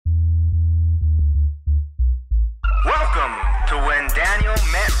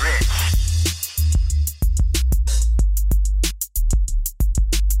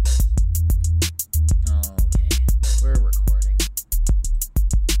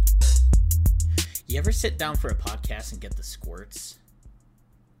You ever sit down for a podcast and get the squirts?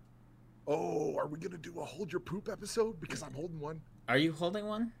 Oh, are we going to do a hold your poop episode? Because I'm holding one. Are you holding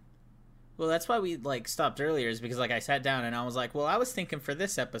one? Well, that's why we stopped earlier, is because I sat down and I was like, well, I was thinking for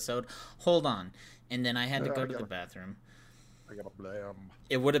this episode, hold on. And then I had to go to the bathroom. I got a blam.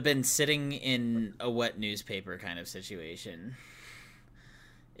 It would have been sitting in a wet newspaper kind of situation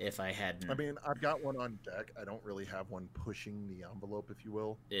if I hadn't. I mean, I've got one on deck. I don't really have one pushing the envelope, if you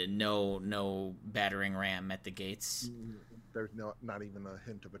will. No battering ram at the gates. There's not even a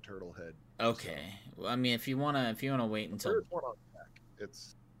hint of a turtle head. Okay. So. Well, I mean, if you wanna wait until there's one on deck,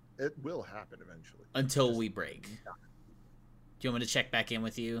 it will happen eventually. Until we break. Yeah. Do you want me to check back in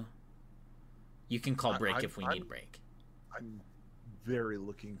with you? You can call break if we need break. I'm very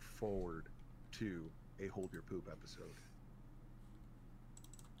looking forward to a hold your poop episode.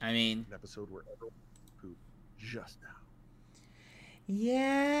 I mean, an episode where everyone poop just now.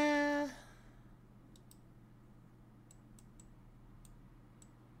 Yeah.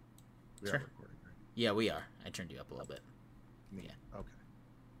 We are recording, right? Yeah, we are. I turned you up a little bit. Yeah. Okay.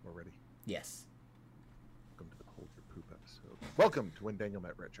 We're ready? Yes. Welcome to the Hold Your Poop episode. Welcome to When Daniel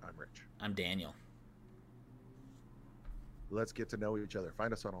Met Rich. I'm Rich. I'm Daniel. Let's get to know each other.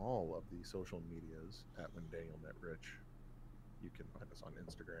 Find us on all of the social medias at When Daniel Met Rich. You can find us on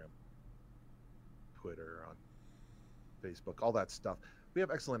Instagram, Twitter, on Facebook, all that stuff. We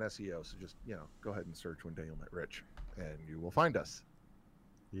have excellent SEO, so just, go ahead and search When Daniel Met Rich, and you will find us.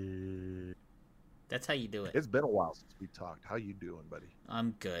 Yeah. That's how you do it. It's been a while since we talked. How you doing, buddy?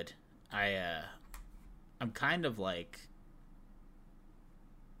 I'm good. I'm kind of like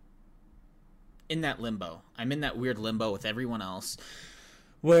in that limbo. I'm in that weird limbo with everyone else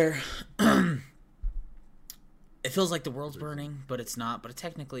where it feels like the world's burning, but it's not. But it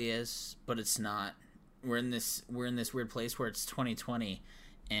technically is, but it's not. We're in this weird place where it's 2020,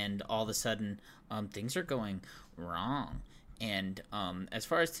 and all of a sudden, things are going wrong. And as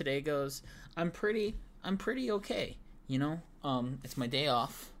far as today goes, I'm pretty okay. It's my day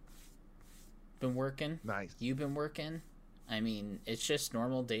off. Been working. Nice. You've been working. I mean, it's just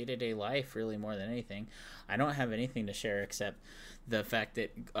normal day-to-day life, really, more than anything. I don't have anything to share except the fact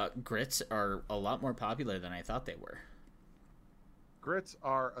that grits are a lot more popular than I thought they were. Grits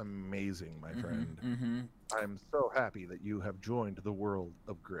are amazing, my friend. Mm-hmm. I'm so happy that you have joined the world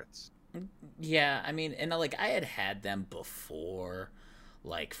of grits. Yeah, I mean, and I had them before,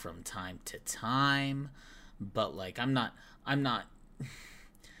 from time to time, but I'm not.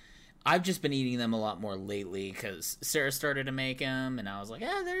 I've just been eating them a lot more lately because Sarah started to make them, and I was like,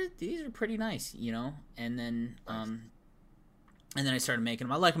 these are pretty nice, And then, and then I started making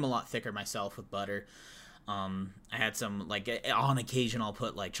them. I like them a lot thicker myself with butter. I had some on occasion I'll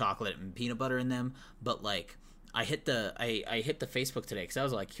put chocolate and peanut butter in them, but I hit the Facebook today because I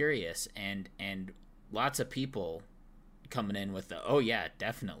was curious, and lots of people coming in with the yeah,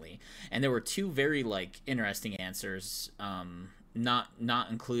 definitely, and there were two very interesting answers. Not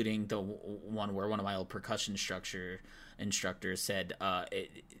including the one where one of my old percussion instructors said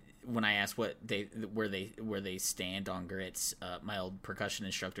when I asked where they stand on grits, my old percussion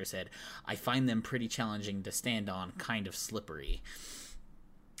instructor said, I find them pretty challenging to stand on, kind of slippery.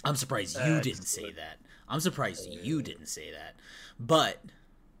 I'm surprised you didn't say that. But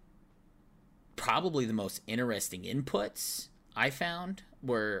probably the most interesting inputs I found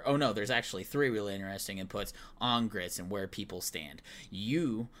were, there's actually three really interesting inputs on grits and where people stand.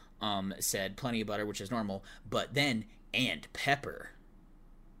 You said plenty of butter, which is normal, but then and pepper.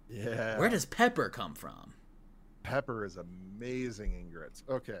 Yeah. Where does pepper come from? Pepper is amazing in grits.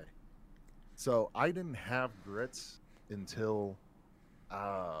 Okay. So I didn't have grits until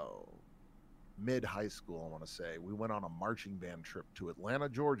mid-high school, I want to say. We went on a marching band trip to Atlanta,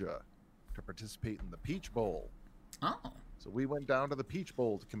 Georgia to participate in the Peach Bowl. Oh. So we went down to the Peach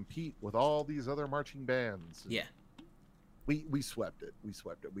Bowl to compete with all these other marching bands. Yeah. We swept it.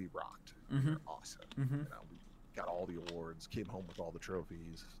 We rocked. Mm-hmm. We were awesome. Mm-hmm. We got all the awards, came home with all the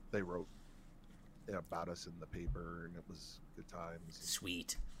trophies. They wrote about us in the paper, and it was good times.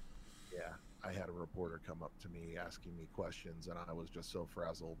 Sweet. Yeah. I had a reporter come up to me asking me questions, and I was just so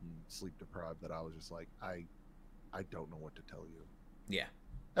frazzled and sleep deprived that I was just like, I don't know what to tell you. Yeah.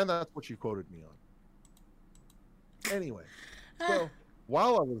 And that's what you quoted me on. Anyway, so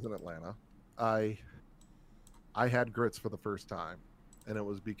while I was in Atlanta, I had grits for the first time, and it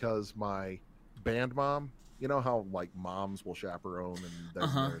was because my band mom, you know how moms will chaperone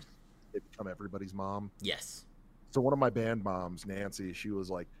and they become everybody's mom? Yes. So one of my band moms, Nancy, she was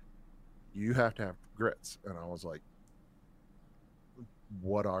like, you have to have grits. And I was like,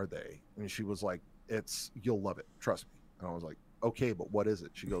 what are they? And she was like, you'll love it. Trust me. And I was like, okay, but what is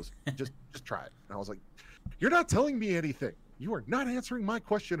it? She goes, just try it. And I was like, you're not telling me anything. You are not answering my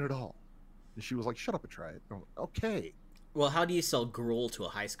question at all. And she was like, shut up and try it. And I'm like, okay. Well, how do you sell gruel to a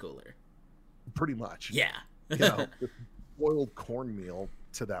high schooler? Pretty much. Yeah. Boiled cornmeal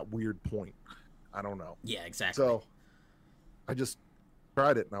to that weird point. I don't know. Yeah, exactly. So I just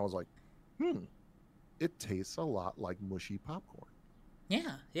tried it and I was like, it tastes a lot like mushy popcorn.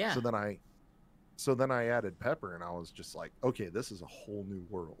 Yeah, yeah. So then I added pepper and I was just like, okay, this is a whole new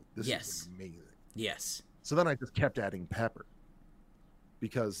world. This is amazing. Yes. So then I just kept adding pepper.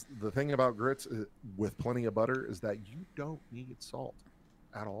 Because the thing about grits with plenty of butter is that you don't need salt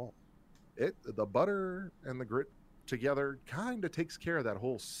at all. The butter and the grit together kind of takes care of that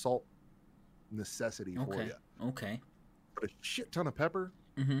whole salt necessity for you. Okay. But a shit ton of pepper.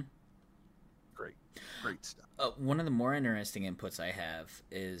 Mm-hmm. Great stuff. One of the more interesting inputs I have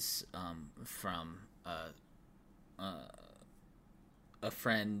is from a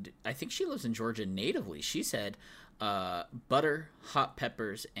friend. I think she lives in Georgia natively. She said butter, hot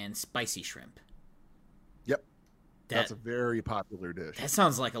peppers, and spicy shrimp. Yep. That's a very popular dish. That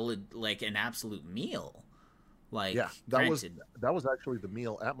sounds like an absolute meal. Like, yeah, that was actually the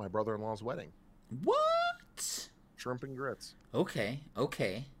meal at my brother-in-law's wedding. What? Shrimp and grits. Okay.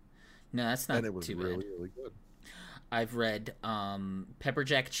 No, that's not too bad. And it was really, really good. I've read pepper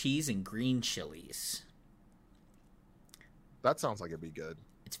jack cheese and green chilies. That sounds like it'd be good.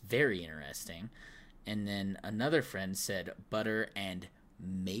 It's very interesting. And then another friend said butter and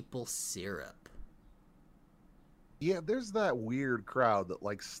maple syrup. Yeah, there's that weird crowd that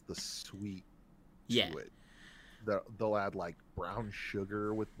likes the sweet to it. They'll add like brown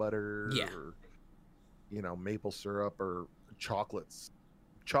sugar with butter, or maple syrup or chocolate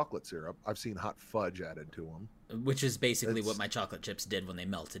syrup. I've seen hot fudge added to them, which is basically what my chocolate chips did when they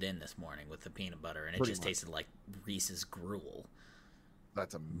melted in this morning with the peanut butter, and it just tasted like Reese's gruel.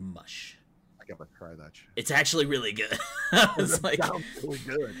 That's a mush. I gotta try that shit. It's actually really good. I was like, sounds really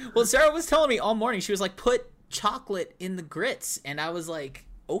good. Well, Sarah was telling me all morning. She was like, put chocolate in the grits, and I was like,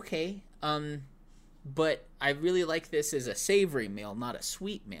 okay, but I really like this as a savory meal, not a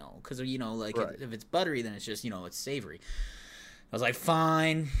sweet meal, because if it's buttery, then it's just it's savory. I was like,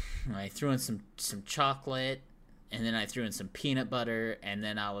 fine. I threw in some chocolate, and then I threw in some peanut butter, and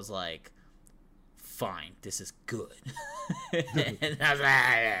then I was like, fine, this is good. And I was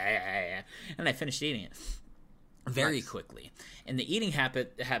like, and I finished eating it very quickly. And the eating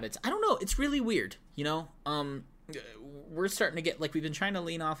habits, I don't know, it's really weird, we're starting to get, like, we've been trying to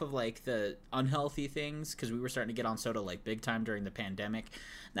lean off of, like, the unhealthy things, because we were starting to get on soda, like, big time during the pandemic.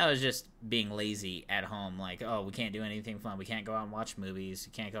 That was just being lazy at home, like, oh, we can't do anything fun, we can't go out and watch movies,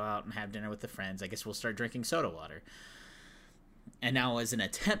 we can't go out and have dinner with the friends, I guess we'll start drinking soda water. And now, as an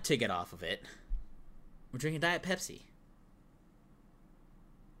attempt to get off of it, we're drinking Diet Pepsi.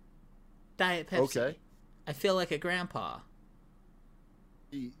 Diet Pepsi. Okay. I feel like a grandpa.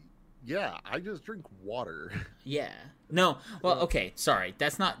 Yeah, I just drink water. Yeah. No, well, okay, sorry.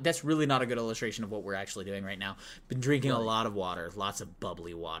 That's really not a good illustration of what we're actually doing right now. Been drinking a lot of water, lots of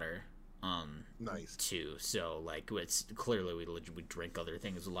bubbly water. Nice. Too. So, like, it's clearly we drink other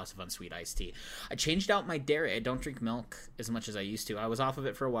things with lots of unsweet iced tea. I changed out my dairy. I don't drink milk as much as I used to. I was off of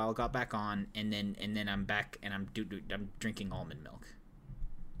it for a while, got back on, and then I'm back, and I'm drinking almond milk.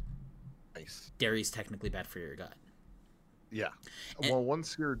 Nice. Dairy's technically bad for your gut. Yeah. Well,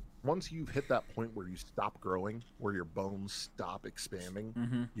 once you've hit that point where you stop growing, where your bones stop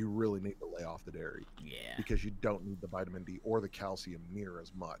expanding, you really need to lay off the dairy. Yeah. Because you don't need the vitamin D or the calcium near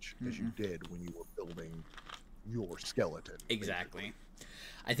as much as you did when you were building your skeleton. Exactly. Basically.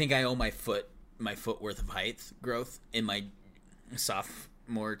 I think I owe my foot worth of height growth in my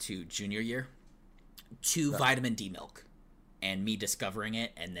sophomore to junior year to vitamin D milk, and me discovering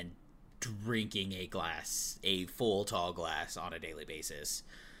it and then drinking a full tall glass on a daily basis,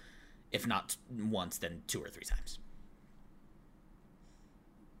 if not once, then 2 or 3 times.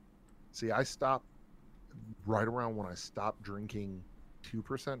 See, I stopped right around when I stopped drinking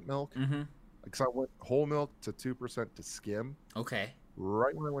 2% milk. Because I went whole milk to 2% to skim. Okay.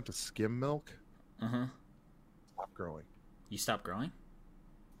 Right when I went to skim milk, stopped growing. You stopped growing?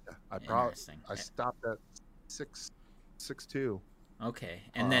 Yeah, I stopped at 6'2". Okay,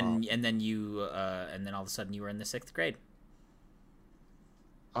 and then you and then all of a sudden you were in the 6th grade.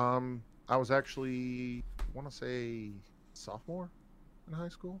 I was actually, I want to say, sophomore in high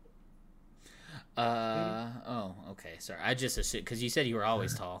school. Oh, okay. Sorry, I just assumed, because you said you were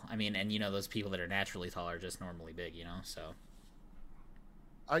always tall. I mean, and those people that are naturally tall are just normally big, So.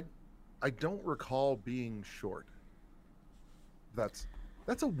 I don't recall being short. That's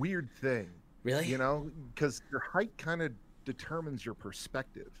a weird thing. Really? Because your height kind of determines your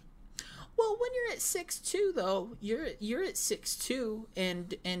perspective. Well, when you're at 6'2", though, you're at 6'2",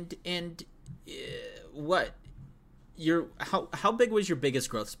 and what? You're how big was your biggest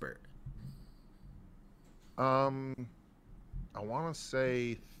growth spurt? I want to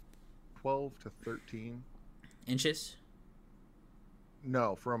say 12 to 13 inches.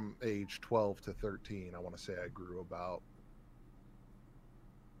 No, from age 12 to 13, I want to say I grew about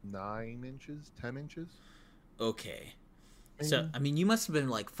 9 inches, 10 inches. Okay. So, I mean, you must have been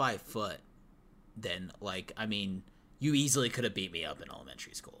like 5 foot then. Like, I mean, you easily could have beat me up in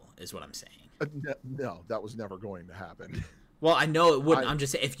elementary school, is what I'm saying. No, that was never going to happen. Well, I know it wouldn't. I'm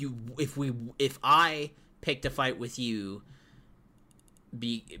just saying, if I picked a fight with you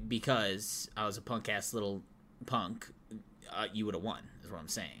because I was a punk ass little punk, you would have won, is what I'm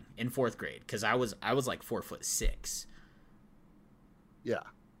saying, in 4th grade, because I was like 4'6". Yeah,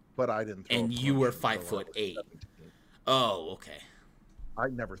 but I didn't throw and a you punch were until 5'8". 17. Oh, okay. I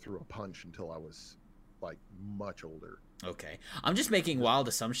never threw a punch until I was like much older. Okay, I'm just making wild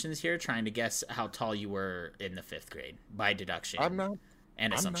assumptions here, trying to guess how tall you were in the 5th grade by deduction. I'm not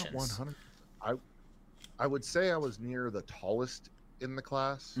assumptions. I'm not 100. I would say I was near the tallest in the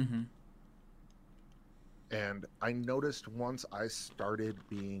class. Mm-hmm. And I noticed once I started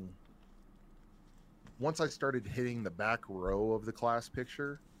hitting the back row of the class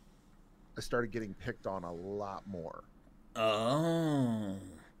picture, I started getting picked on a lot more. Oh,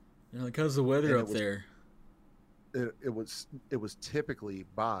 you're like, how's the weather up there? It was typically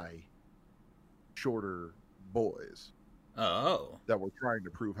by shorter boys. Oh, that were trying to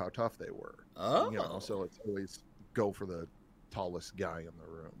prove how tough they were. Oh, you know, so it's always go for the tallest guy in the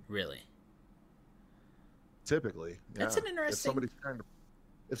room. Really? Typically, that's an interesting.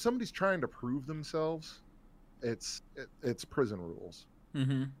 If somebody's trying to prove themselves, it's prison rules.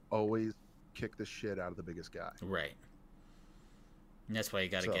 Mm-hmm. Always kick the shit out of the biggest guy. Right. And that's why you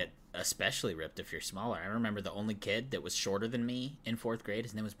got to get especially ripped if you're smaller. I remember the only kid that was shorter than me in 4th grade.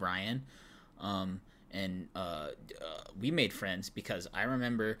 His name was Brian. And we made friends because I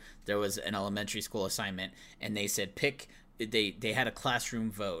remember there was an elementary school assignment, and they said they had a classroom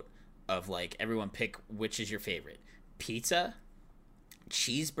vote of like, everyone pick which is your favorite, pizza,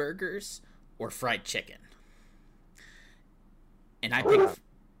 cheeseburgers, or fried chicken. And I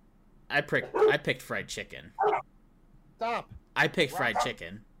picked fried chicken. Stop. I picked fried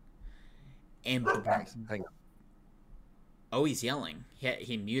chicken. And hang on. Oh, he's yelling.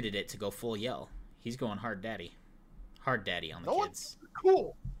 He muted it to go full yell. He's going hard daddy on the kids.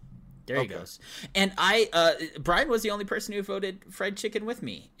 Cool. There he goes. And Brian was the only person who voted fried chicken with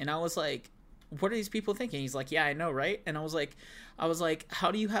me, and I was like, what are these people thinking? He's like, yeah, I know, right? And I was like,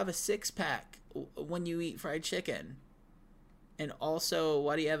 how do you have a 6-pack when you eat fried chicken? And also,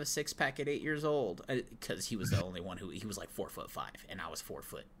 why do you have a 6-pack at 8 years old? Because he was the only one he was like 4'5", and I was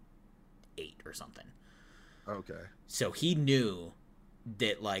 4'8" or something. Okay. So he knew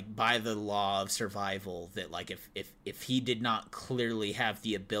that, like, by the law of survival, that like if he did not clearly have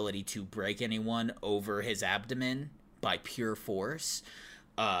the ability to break anyone over his abdomen by pure force,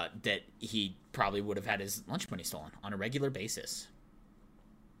 that he probably would have had his lunch money stolen on a regular basis.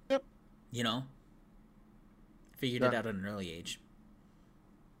 Yep. You know? Figured it out at an early age.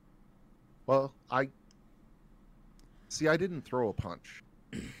 Well, I didn't throw a punch.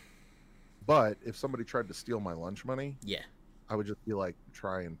 But if somebody tried to steal my lunch money, yeah, I would just be like,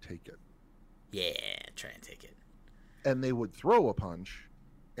 try and take it. Yeah, try and take it. And they would throw a punch,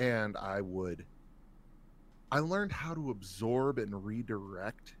 and I learned how to absorb and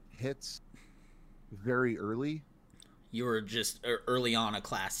redirect hits very early. You were just early on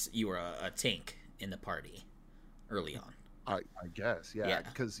you were a tank in the party early on. I guess, yeah.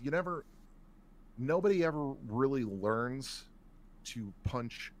 Because nobody ever really learns to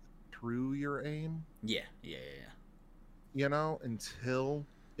punch through your aim. Yeah. You know, until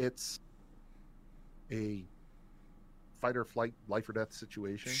it's a fight or flight, life or death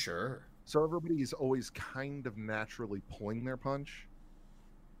situation. Sure. So everybody's always kind of naturally pulling their punch.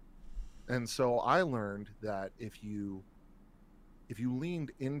 And so I learned that if you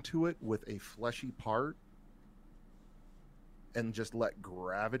leaned into it with a fleshy part and just let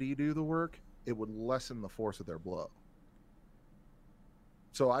gravity do the work, it would lessen the force of their blow.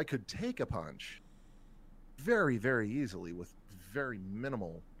 So I could take a punch very, very easily with very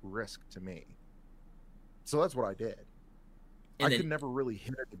minimal risk to me. So that's what I did. And I could never really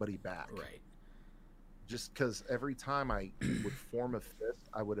hit anybody back. Right. Just because every time I would form a fist,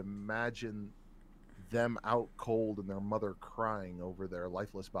 I would imagine them out cold and their mother crying over their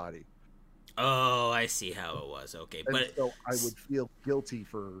lifeless body. Oh, I see how it was. Okay. And so I would feel guilty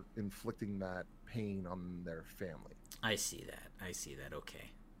for inflicting that pain on their family. I see that.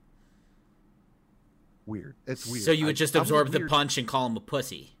 Okay. Weird. It's weird. So you would just I was absorb the weird. punch and call him a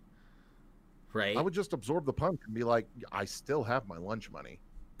pussy, right? I would just absorb the punch and be like, I still have my lunch money.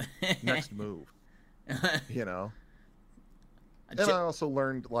 Next move. You know? And I also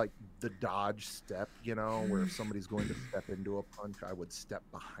learned like the dodge step, you know, where if somebody's going to step into a punch, I would step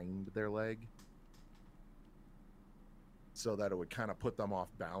behind their leg so that it would kind of put them off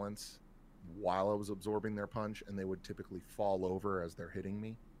balance while I was absorbing their punch, and they would typically fall over as they're hitting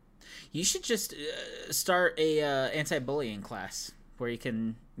me. You should just start a anti-bullying class where you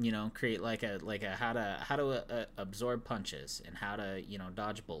can, you know, create like a how to absorb punches and how to, you know,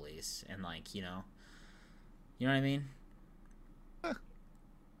 dodge bullies and like, you know what I mean?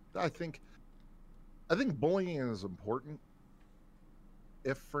 I think bullying is important,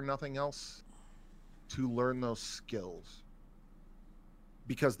 if for nothing else, to learn those skills.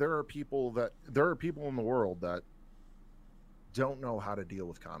 Because there are people in the world that don't know how to deal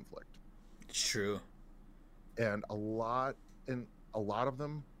with conflict. It's true. And a lot of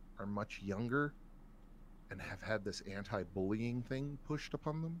them are much younger and have had this anti-bullying thing pushed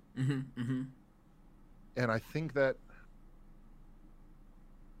upon them. Mm-hmm, mm-hmm. And I think that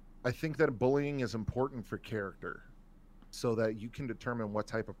bullying is important for character, so that you can determine what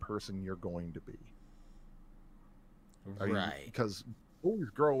type of person you're going to be. Right. Because bullies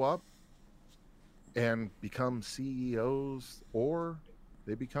grow up and become CEOs, or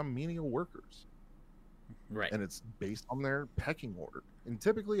they become menial workers. Right. And it's based on their pecking order. And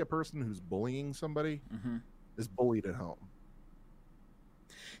typically a person who's bullying somebody is bullied at home.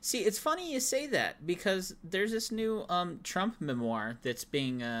 See, it's funny you say that, because there's this new Trump memoir that's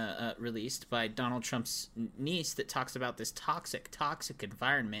being released by Donald Trump's niece that talks about this toxic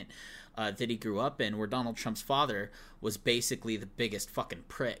environment that he grew up in, where Donald Trump's father was basically the biggest fucking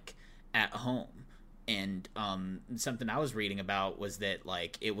prick at home. And something I was reading about was that,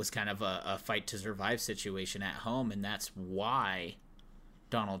 like, it was kind of a fight to survive situation at home, and that's why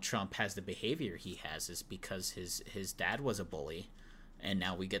Donald Trump has the behavior he has, is because his dad was a bully. And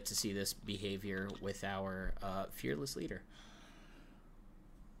now we get to see this behavior with our fearless leader.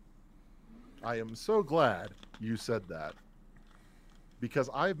 I am so glad you said that, because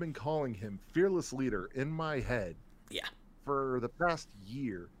I've been calling him fearless leader in my head for the past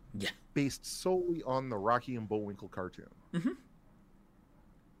year, based solely on the Rocky and Bullwinkle cartoon. Mm-hmm.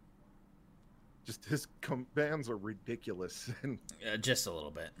 Just his commands are ridiculous. And just a little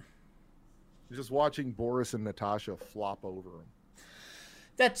bit. Just watching Boris and Natasha flop over him.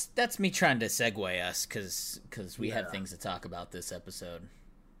 That's me trying to segue us, because we have things to talk about this episode.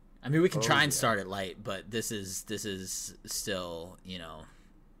 I mean, we can try and start it light, but this is still, you know.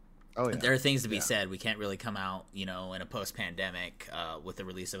 There are things to be said. We can't really come out, you know, in a post-pandemic with the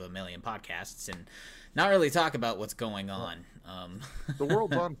release of a million podcasts and not really talk about what's going on. The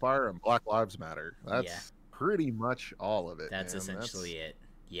world's on fire and Black Lives Matter. That's pretty much all of it. That's essentially it.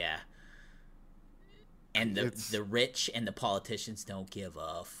 Yeah. And the rich and the politicians don't give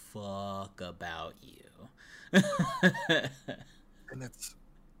a fuck about you. And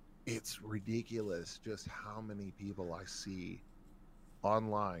it's ridiculous just how many people I see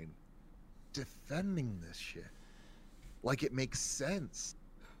online defending this shit. Like, it makes sense.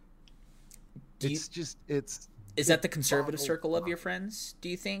 Is that the conservative circle of your friends, do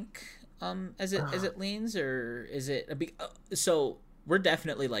you think? As it leans, or is it so we're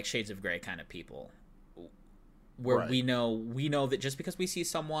definitely like shades of gray kind of people, where we know that just because we see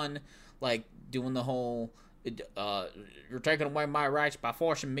someone like doing the whole you're taking away my rights by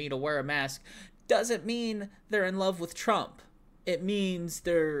forcing me to wear a mask, doesn't mean they're in love with Trump. It means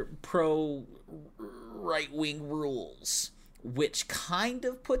they're pro right-wing rules, which kind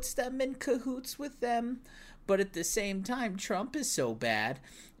of puts them in cahoots with them. But at the same time, Trump is so bad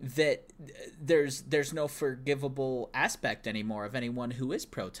that there's no forgivable aspect anymore of anyone who is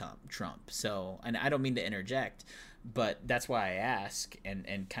pro-Trump. So, and I don't mean to interject, but that's why I ask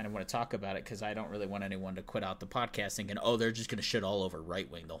and kind of want to talk about it, because I don't really want anyone to quit out the podcast thinking, oh, they're just going to shit all over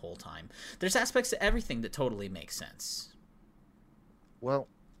right-wing the whole time. There's aspects to everything that totally make sense. Well,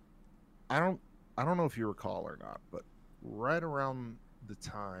 I don't know if you recall or not, but right around the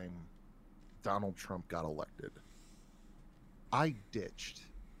time Donald Trump got elected, I ditched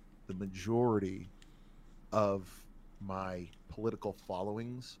the majority of my political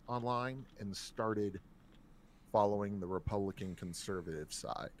followings online and started following the Republican conservative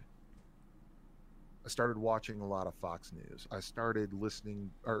side. I started watching a lot of Fox News. I started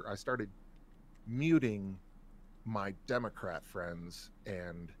muting my Democrat friends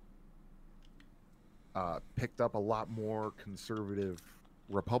and picked up a lot more conservative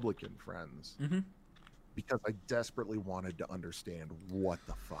Republican friends. Mm-hmm. because I desperately wanted to understand what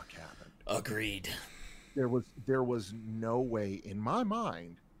the fuck happened. Agreed. There was no way in my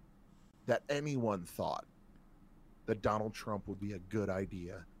mind that anyone thought that Donald Trump would be a good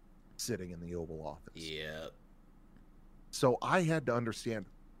idea sitting in the Oval Office. Yeah. So I had to understand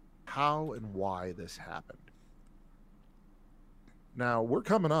how and why this happened. Now, we're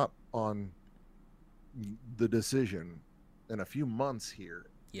coming up on the decision in a few months here.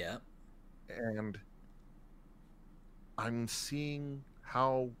 Yeah. And I'm seeing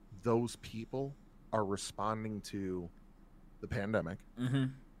how those people are responding to the pandemic,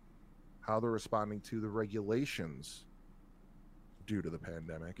 how they're responding to the regulations due to the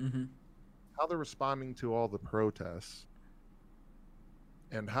pandemic, how they're responding to all the protests,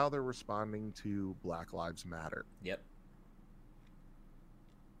 and how they're responding to Black Lives Matter. Yep.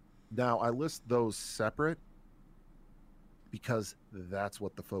 Now, I list those separate because that's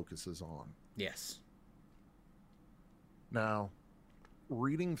what the focus is on. Yes. Now,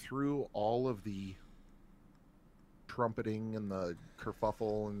 reading through all of the trumpeting and the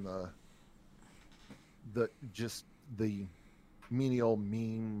kerfuffle and the menial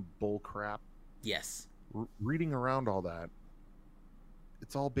meme bull crap. Yes. Reading around all that,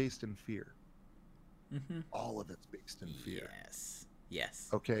 it's all based in fear. All of it's based in fear. Yes. Yes.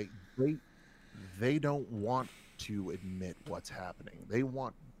 Okay, they don't want to admit what's happening. They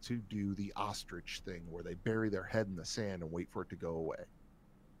want to do the ostrich thing where they bury their head in the sand and wait for it to go away.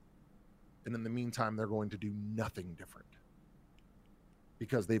 And in the meantime, they're going to do nothing different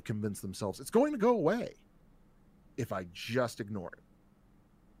because they've convinced themselves it's going to go away if I just ignore it.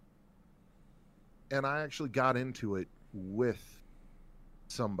 And I actually got into it with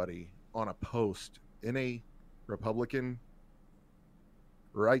somebody on a post in a Republican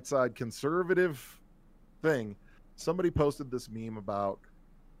right side conservative thing. Somebody posted this meme about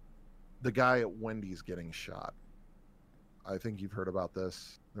the guy at Wendy's getting shot. I think you've heard about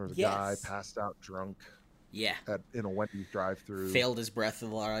this. There was a guy passed out drunk. Yeah. In a Wendy's drive-thru. Failed his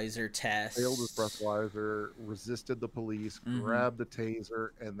breathalyzer test. Resisted the police, grabbed the taser,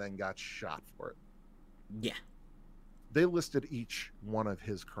 and then got shot for it. Yeah. They listed each one of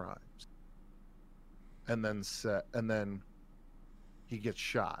his crimes. And then he gets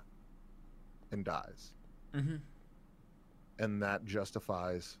shot and dies. And that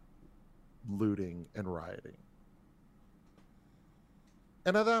justifies looting and rioting.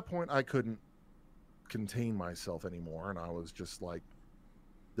 And at that point, I couldn't contain myself anymore, and I was just like,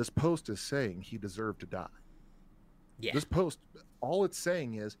 this post is saying he deserved to die. Yeah. This post, all it's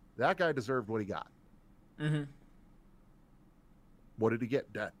saying is that guy deserved what he got. What did he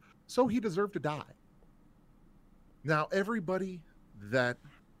get? Death. So he deserved to die. Now, everybody that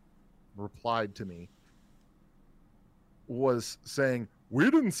replied to me was saying, we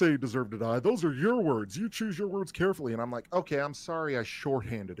didn't say he deserved to die. Those are your words. You choose your words carefully. And I'm like, okay, I'm sorry I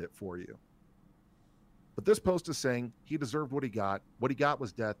shorthanded it for you. But this post is saying he deserved what he got. What he got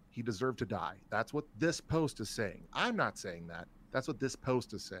was death. He deserved to die. That's what this post is saying. I'm not saying that. That's what this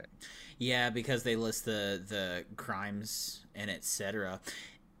post is saying. Yeah, because they list the crimes and etc.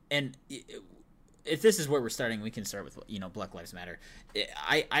 And if this is where we're starting, we can start with, Black Lives Matter.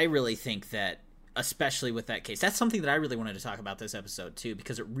 I really think that, especially with that case, that's something that I really wanted to talk about this episode too,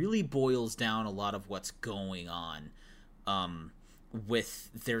 because it really boils down a lot of what's going on.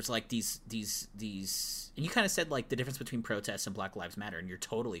 There's like these, and you kind of said like the difference between protests and Black Lives Matter, and you're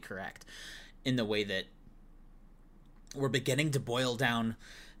totally correct in the way that we're beginning to boil down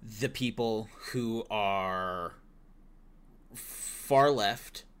the people who are far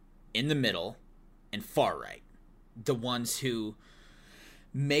left, in the middle, and far right. The ones who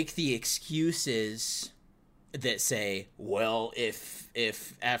make the excuses that say, well,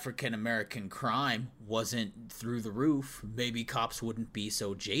 if African American crime wasn't through the roof, maybe cops wouldn't be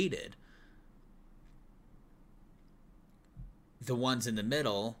so jaded. The ones in the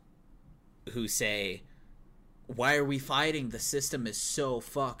middle who say, why are we fighting? The system is so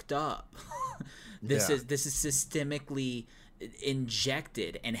fucked up. This is systemically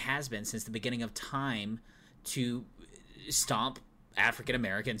injected and has been since the beginning of time to stomp African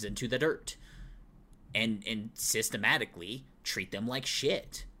Americans into the dirt and systematically treat them like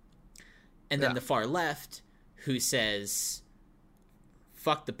shit. And then the far left, who says,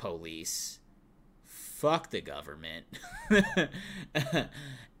 fuck the police, fuck the government,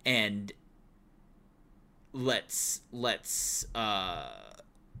 and let's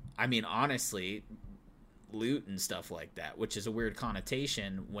honestly, loot and stuff like that, which is a weird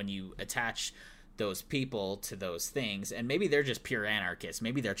connotation when you attach those people to those things, and maybe they're just pure anarchists,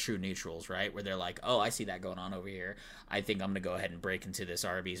 maybe they're true neutrals, right, where they're like, oh, I see that going on over here, I think I'm gonna go ahead and break into this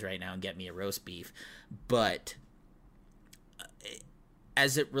Arby's right now and get me a roast beef. But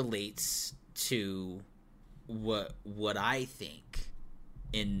as it relates to what I think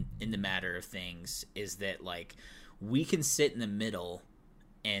in the matter of things is that, like, we can sit in the middle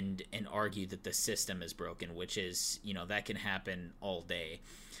and argue that the system is broken, which is, you know, that can happen all day.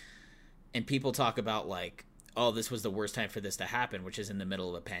 And people talk about, like, oh, this was the worst time for this to happen, which is in the middle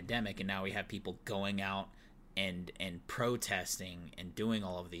of a pandemic, and now we have people going out and protesting and doing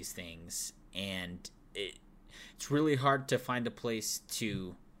all of these things, and it's really hard to find a place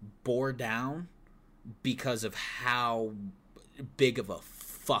to bore down because of how big of a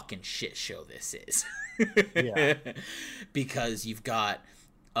fucking shit show this is. Yeah. Because you've got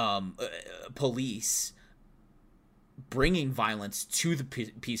police bringing violence to the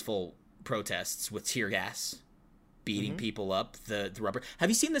peaceful protests with tear gas, beating people up, the rubber. Have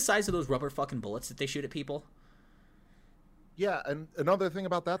you seen the size of those rubber fucking bullets that they shoot at people? Yeah, and another thing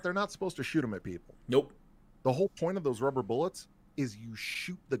about that, they're not supposed to shoot them at people. Nope. The whole point of those rubber bullets is you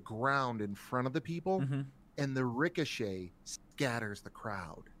shoot the ground in front of the people, and the ricochet scatters the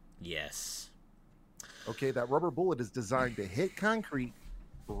crowd. Yes. Okay, that rubber bullet is designed to hit concrete,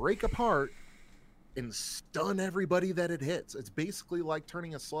 break apart, and stun everybody that it hits. It's basically like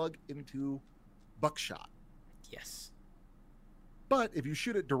turning a slug into buckshot. Yes. But if you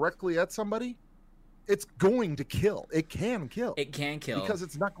shoot it directly at somebody, it's going to kill. It can kill. It can kill. Because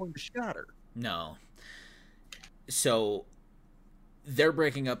it's not going to shatter. No. So they're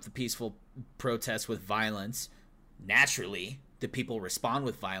breaking up the peaceful protests with violence. Naturally, the people respond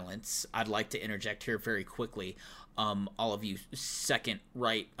with violence. I'd like to interject here very quickly. All of you second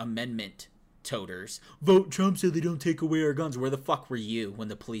right amendment toters, vote Trump so they don't take away our guns. Where the fuck were you when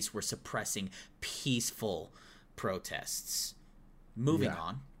the police were suppressing peaceful protests? Moving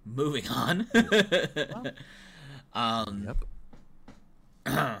on. Moving on.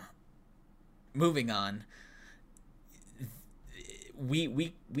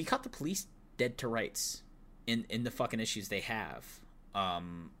 We caught the police dead to rights in the fucking issues they have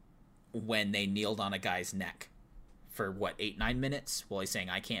when they kneeled on a guy's neck for what, 8-9 minutes while he's saying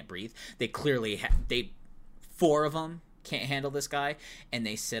I can't breathe. They clearly four of them can't handle this guy, and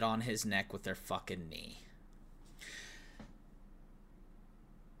they sit on his neck with their fucking knee.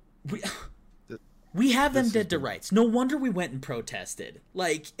 We have them dead to rights. No wonder we went and protested.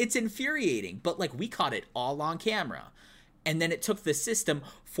 Like, it's infuriating, but, like, we caught it all on camera. And then it took the system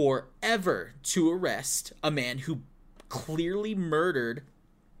forever to arrest a man who clearly murdered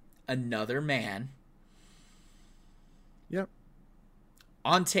another man. Yep.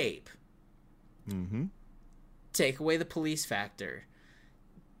 On tape. Mm-hmm. Take away the police factor.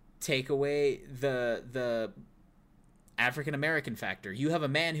 Take away the African American factor. You have a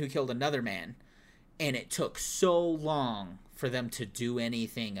man who killed another man, and it took so long for them to do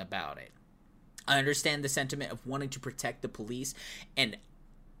anything about it. I understand the sentiment of wanting to protect the police, and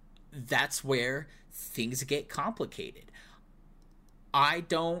that's where things get complicated. I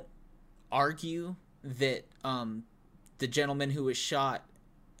don't argue that the gentleman who was shot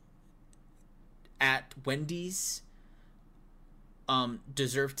at Wendy's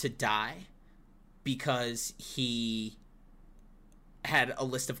deserved to die because he had a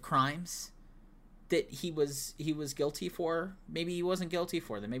list of crimes that he was guilty for. Maybe he wasn't guilty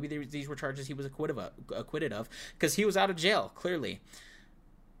for them. Maybe these were charges he was acquitted of because he was out of jail, clearly.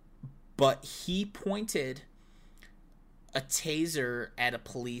 But he pointed a taser at a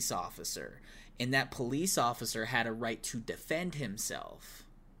police officer, and that police officer had a right to defend himself.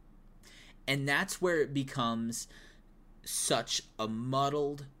 And that's where it becomes such a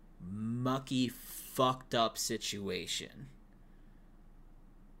muddled, mucky, fucked up situation.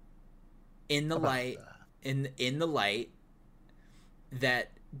 In the light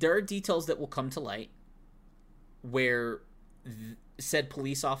that there are details that will come to light where said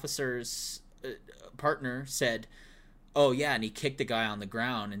police officer's partner said, oh yeah, and he kicked the guy on the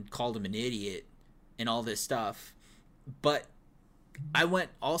ground and called him an idiot and all this stuff. But I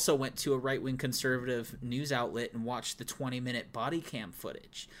also went to a right-wing conservative news outlet and watched the 20-minute body cam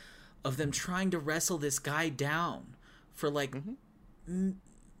footage of them trying to wrestle this guy down for like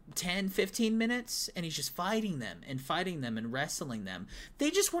 10, 15 minutes, and he's just fighting them and wrestling them. They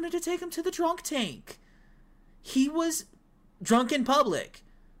just wanted to take him to the drunk tank. He was drunk in public.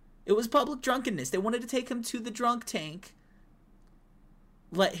 It was public drunkenness. They wanted to take him to the drunk tank,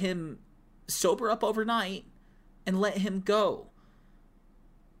 let him sober up overnight, and let him go.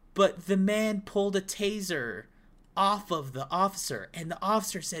 But the man pulled a taser off of the officer, and the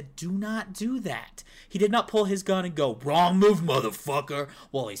officer said, "Do not do that." He did not pull his gun and go, "Wrong move, motherfucker,"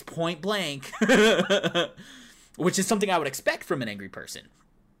 while he's point blank, which is something I would expect from an angry person.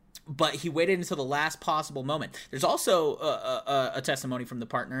 But he waited until the last possible moment. There's also a testimony from the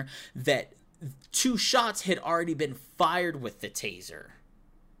partner that 2 shots had already been fired with the taser.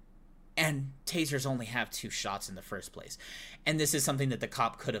 And tasers only have 2 shots in the first place. And this is something that the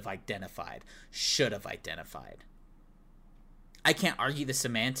cop could have identified, should have identified. I can't argue the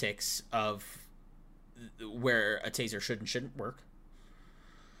semantics of where a taser should and shouldn't work.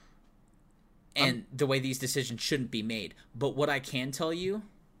 And the way these decisions shouldn't be made. But what I can tell you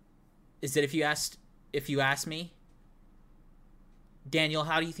is that if you ask me, Daniel,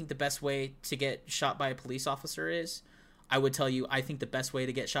 how do you think the best way to get shot by a police officer is? I would tell you, I think the best way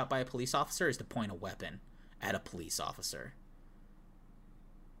to get shot by a police officer is to point a weapon at a police officer.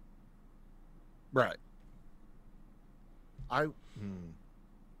 Right. I'm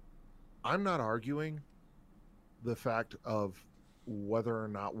not arguing the fact of whether or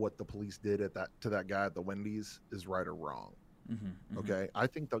not what the police did to that guy at the Wendy's is right or wrong. Mm-hmm. Okay, I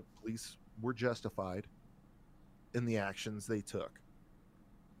think the police were justified in the actions they took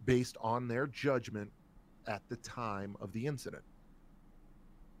based on their judgment at the time of the incident.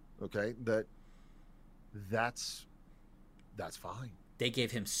 Okay, that's fine. They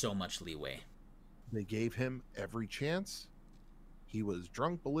gave him so much leeway. They gave him every chance. He was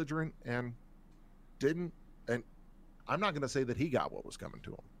drunk, belligerent, and didn't. And I'm not going to say that he got what was coming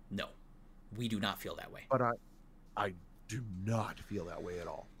to him. No, we do not feel that way. But I do not feel that way at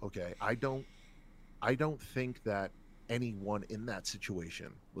all. Okay, I don't think that anyone in that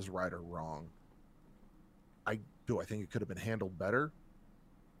situation was right or wrong. I think it could have been handled better.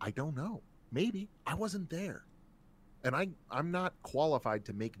 I don't know. Maybe. I wasn't there. And I'm not qualified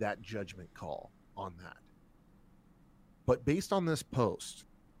to make that judgment call on that. But based on this post,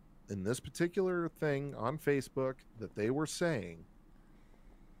 in this particular thing on Facebook that they were saying,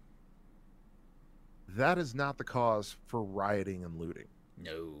 that is not the cause for rioting and looting.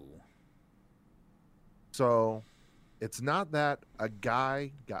 No. So it's not that a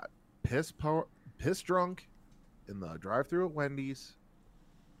guy got piss drunk in the drive-thru at Wendy's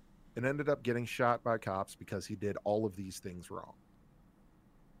and ended up getting shot by cops because he did all of these things wrong.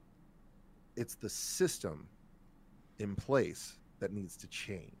 It's the system in place that needs to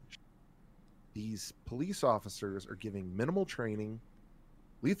change. These police officers are giving minimal training,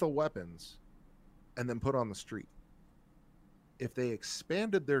 lethal weapons, and then put on the street. If they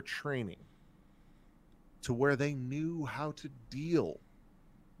expanded their training to where they knew how to deal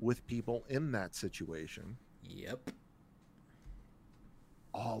with people in that situation, yep,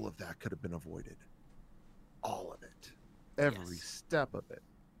 all of that could have been avoided. All of it. Every step of it.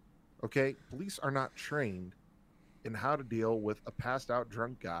 Okay? Police are not trained in how to deal with a passed out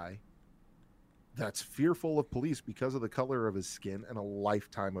drunk guy that's fearful of police because of the color of his skin and a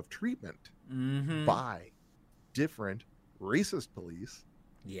lifetime of treatment by different racist police.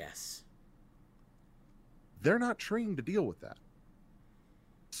 Yes. They're not trained to deal with that.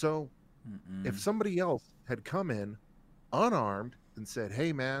 So if somebody else had come in unarmed and said,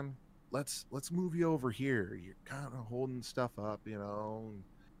 "Hey man, let's move you over here. You're kind of holding stuff up, you know.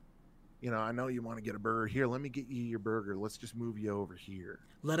 I know you want to get a burger. Here, let me get you your burger. Let's just move you over here.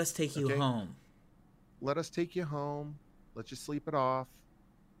 Let us take you home. Let us take you home. Let's just sleep it off.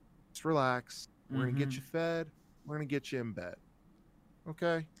 Just relax. We're going to get you fed. We're going to get you in bed."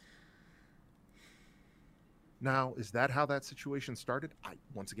 Okay? Now, is that how that situation started?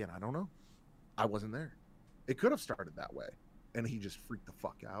 Once again, I don't know. I wasn't there. It could have started that way. And he just freaked the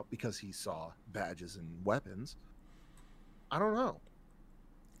fuck out because he saw badges and weapons. I don't know.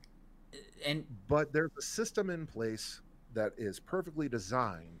 But there's a system in place that is perfectly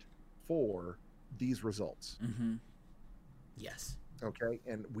designed for these results. Yes. Okay?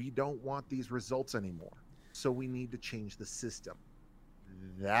 And we don't want these results anymore. So we need to change the system.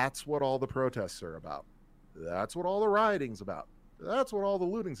 That's what all the protests are about. That's what all the rioting's about. That's what all the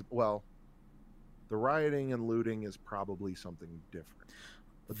looting's about. Well, the rioting and looting is probably something different.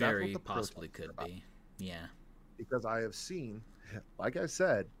 But very possibly could be. Yeah. Because I have seen, like I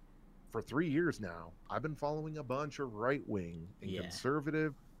said, for 3 years now, I've been following a bunch of right-wing and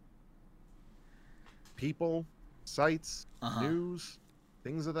conservative people, sites, news,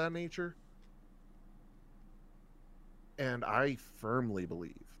 things of that nature. And I firmly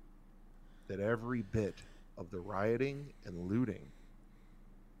believe that every bit of the rioting and looting,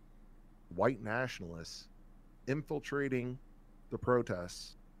 white nationalists infiltrating the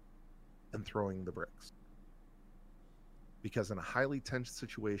protests and throwing the bricks. Because in a highly tense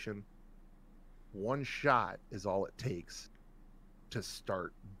situation, One shot is all it takes to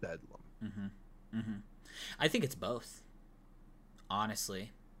start bedlam. I think it's both.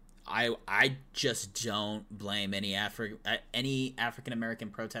 Honestly, I just don't blame any African American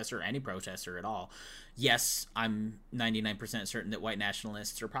protester, or any protester at all. Yes, I'm 99% certain that white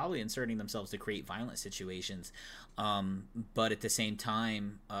nationalists are probably inserting themselves to create violent situations. But at the same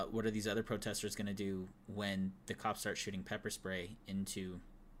time, what are these other protesters going to do when the cops start shooting pepper spray into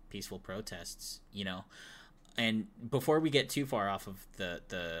peaceful protests? You know, and before we get too far off of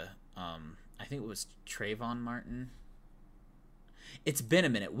the I think it was Trayvon Martin. It's been a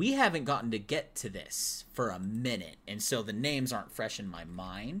minute. We haven't gotten to get to this for a minute, and so the names aren't fresh in my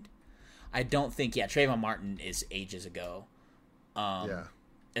mind. I don't think, Trayvon Martin is ages ago. Yeah.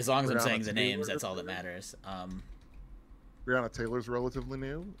 As long as I'm Breonna saying the names, Taylor, that's all that matters. Breonna Taylor's relatively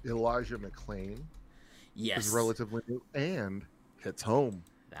new. Elijah McClain Yes. is relatively new and hits home.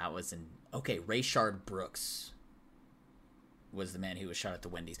 That was okay, Rayshard Brooks was the man who was shot at the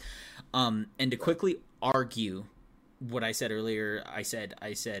Wendy's. And to quickly argue what I said earlier, I said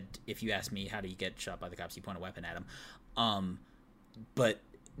if you ask me how do you get shot by the cops, you point a weapon at him. But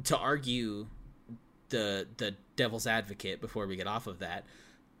to argue the devil's advocate before we get off of that,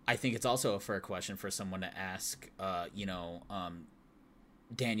 I think it's also a fair question for someone to ask,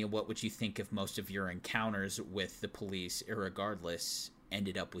 Daniel, what would you think if most of your encounters with the police, irregardless,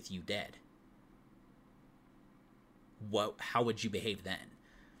 ended up with you dead? How would you behave then?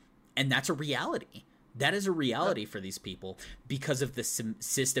 And that's a reality. That is a reality for these people because of the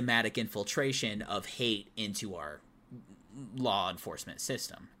systematic infiltration of hate into our law enforcement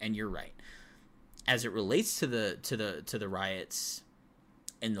system. And you're right. As it relates to the riots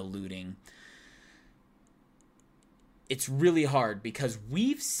and the looting, it's really hard because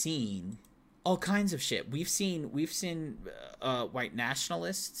we've seen all kinds of shit. We've seen white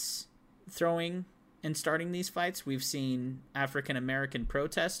nationalists throwing and starting these fights. We've seen African American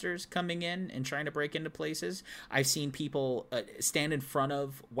protesters coming in and trying to break into places. I've seen people stand in front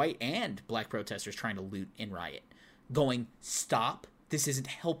of white and black protesters trying to loot and riot, going, "Stop! This isn't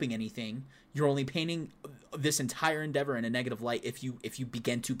helping anything. You're only painting this entire endeavor in a negative light if you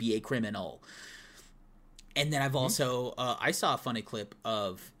begin to be a criminal." And then I've also I saw a funny clip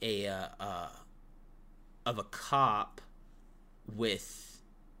of a cop with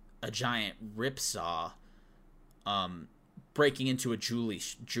a giant ripsaw breaking into a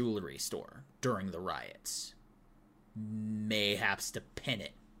jewelry store during the riots, mayhaps to pin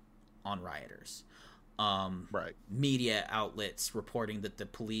it on rioters. Right. Media outlets reporting that the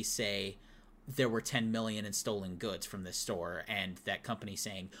police say there were 10 million in stolen goods from this store, and that company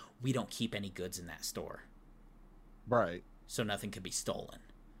saying we don't keep any goods in that store. Right. So nothing could be stolen.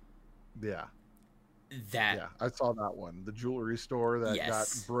 Yeah. Yeah, I saw that one. The jewelry store that Yes.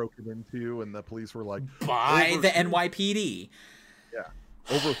 got broken into, and the police were like, by the NYPD. Yeah.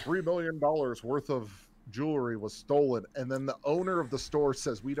 Over $3 million worth of jewelry was stolen. And then the owner of the store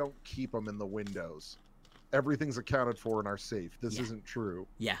says, we don't keep them in the windows. Everything's accounted for in our safe. This isn't true.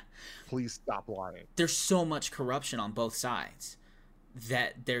 Yeah. Please stop lying. There's so much corruption on both sides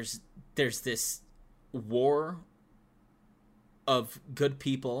that there's this war of good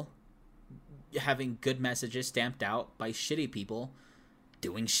people having good messages stamped out by shitty people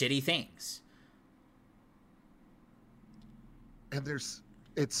doing shitty things. And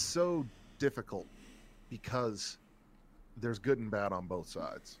it's so difficult because there's good and bad on both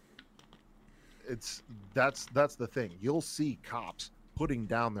sides. That's the thing. You'll see cops putting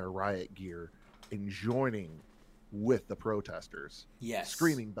down their riot gear and joining with the protesters. Yes.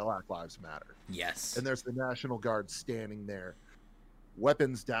 Screaming Black Lives Matter. Yes. And there's the National Guard standing there,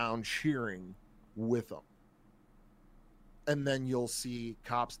 weapons down, cheering with them. And then you'll see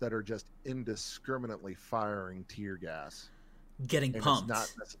cops that are just indiscriminately firing tear gas. Getting pumped.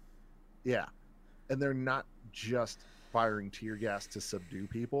 And they're not just firing tear gas to subdue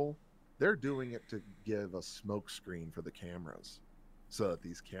people. They're doing it to give a smoke screen for the cameras so that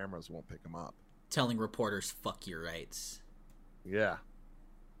these cameras won't pick them up. Telling reporters, fuck your rights. Yeah.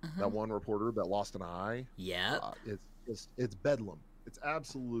 That one reporter that lost an eye. Yeah. It's bedlam. It's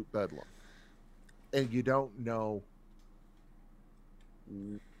absolute bedlam. And you don't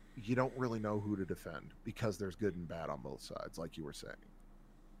really know who to defend because there's good and bad on both sides, like you were saying.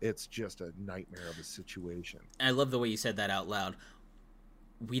 It's just a nightmare of a situation. I love the way you said that out loud.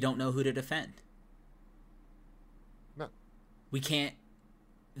 We don't know who to defend. No. We can't.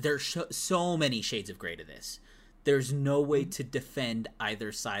 There's so many shades of gray to this. There's no way to defend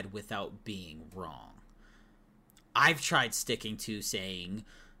either side without being wrong. I've tried sticking to saying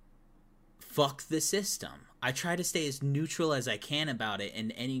fuck the system. I try to stay as neutral as I can about it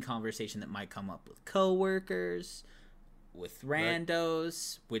in any conversation that might come up with coworkers, with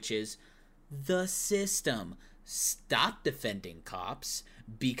randos, which is the system. Stop defending cops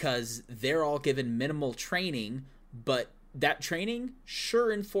because they're all given minimal training, but that training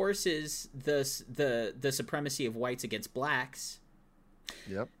sure enforces the supremacy of whites against blacks.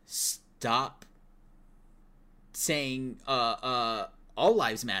 Yep. Stop saying all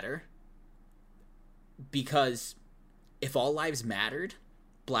lives matter, because if all lives mattered,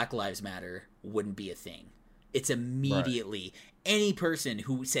 Black Lives Matter wouldn't be a thing. It's immediately any person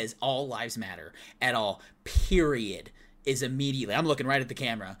who says all lives matter at all, period, is immediately, I'm looking right at the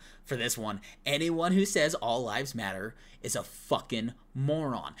camera for this one, anyone who says all lives matter is a fucking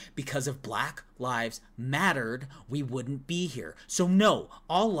moron. Because if Black Lives mattered, we wouldn't be here. So no,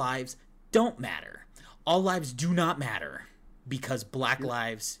 all lives don't matter. All lives do not matter because Black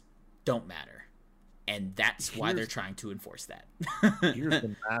lives don't matter. And that's why they're trying to enforce that. Here's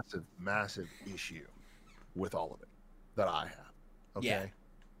the massive, massive issue with all of it that I have. Okay. Yeah.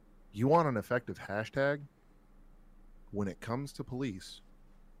 You want an effective hashtag? When it comes to police,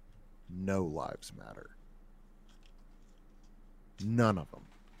 no lives matter. None of them.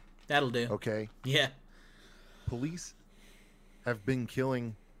 That'll do. Okay? Yeah. Police have been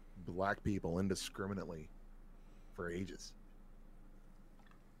killing black people indiscriminately for ages.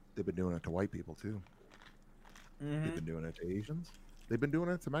 They've been doing it to white people too. Mm-hmm. They've been doing it to Asians. They've been doing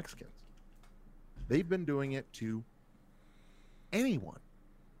it to Mexicans. They've been doing it to anyone.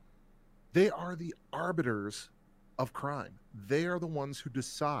 They are the arbiters of crime. They are the ones who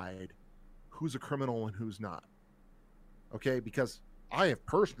decide who's a criminal and who's not. Okay? Because I have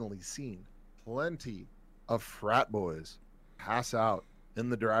personally seen plenty of frat boys pass out in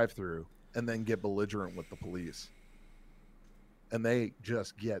the drive-thru and then get belligerent with the police. And they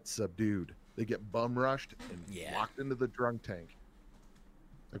just get subdued. They get bum rushed and locked into the drunk tank.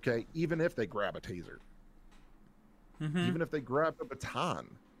 Okay? Even if they grab a taser. Mm-hmm. Even if they grab a baton.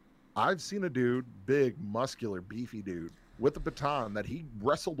 I've seen a dude, big, muscular, beefy dude, with a baton that he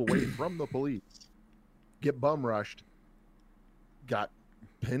wrestled away from the police, get bum rushed, got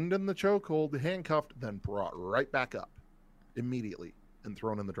pinned in the chokehold, handcuffed, then brought right back up immediately and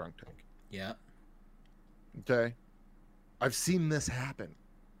thrown in the drunk tank. Yeah. Okay? I've seen this happen.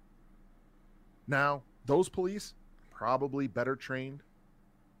 Now, those police, probably better trained,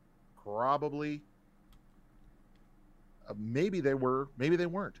 probably... maybe they were, maybe they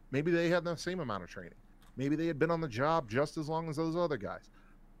weren't. Maybe they had the same amount of training. Maybe they had been on the job just as long as those other guys.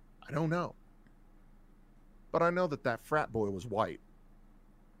 I don't know. But I know that that frat boy was white.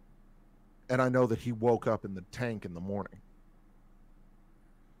 And I know that he woke up in the tank in the morning.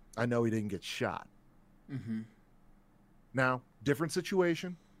 I know he didn't get shot. Mm-hmm. Now, different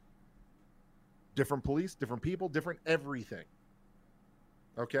situation. Different police, different people, different everything.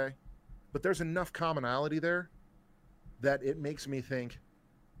 Okay? But there's enough commonality there that it makes me think,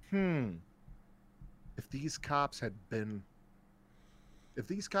 if these cops had been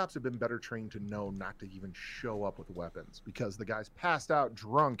better trained to know not to even show up with weapons because the guy's passed out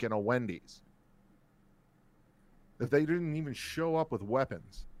drunk in a Wendy's, if they didn't even show up with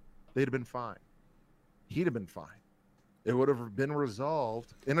weapons, they'd have been fine. He'd have been fine. It would have been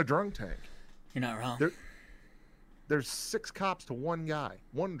resolved in a drunk tank. You're not wrong. There's 6 cops to one guy,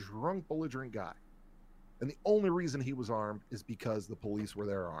 one drunk, belligerent guy. And the only reason he was armed is because the police were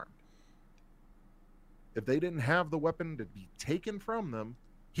there armed. If they didn't have the weapon to be taken from them,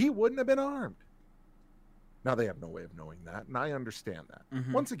 he wouldn't have been armed. Now, they have no way of knowing that, and I understand that.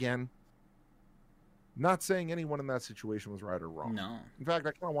 Mm-hmm. Once again, not saying anyone in that situation was right or wrong. No. In fact,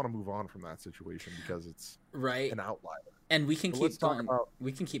 I kind of want to move on from that situation because it's right. an outlier. And we can keep going.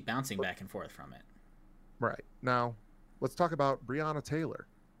 We can keep bouncing back and forth from it. Right. Now, let's talk about Breonna Taylor.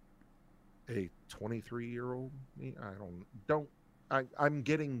 A 23-year-old. I'm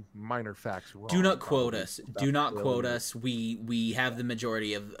getting minor facts wrong. Do not quote us. Do not quote us. We have the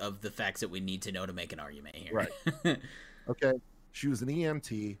majority of the facts that we need to know to make an argument here. Right. Okay. She was an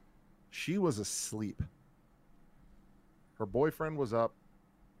EMT. She was asleep. Her boyfriend was up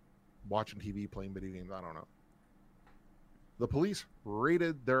watching TV, playing video games. I don't know. The police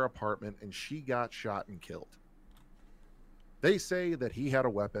raided their apartment and she got shot and killed. They say that he had a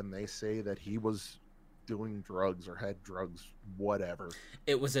weapon. They say that he was doing drugs or had drugs, whatever.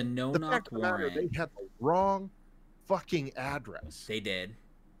 It was a no-knock warrant. They had the wrong fucking address. They did.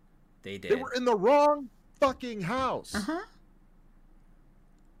 They were in the wrong fucking house. Uh-huh.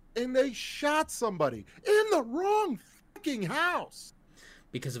 And they shot somebody in the wrong fucking house.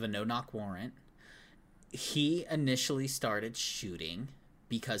 Because of a no-knock warrant. He initially started shooting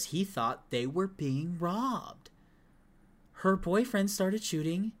because he thought they were being robbed. Her boyfriend started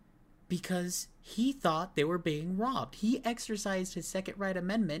shooting because he thought they were being robbed. He exercised his Second Right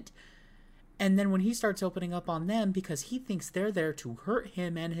Amendment, and then when he starts opening up on them because he thinks they're there to hurt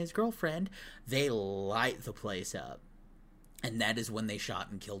him and his girlfriend, they light the place up. And that is when they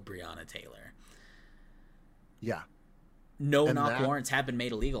shot and killed Breonna Taylor. Yeah. No-knock warrants have been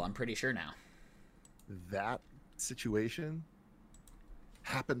made illegal, I'm pretty sure now. That situation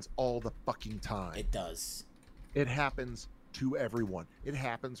happens all the fucking time. It does. It happens to everyone. It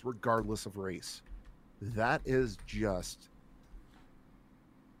happens regardless of race. That is just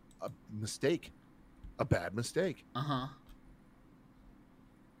a mistake. A bad mistake. Uh-huh.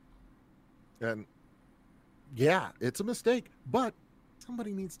 And yeah, it's a mistake, but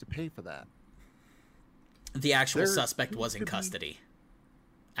somebody needs to pay for that. The actual suspect was in custody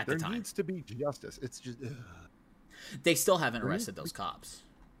at the time. There needs to be justice. It's just... They still haven't arrested those cops.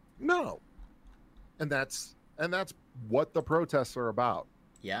 No. And that's what the protests are about.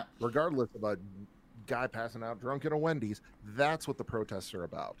 Yeah. Regardless of a guy passing out drunk at a Wendy's, that's what the protests are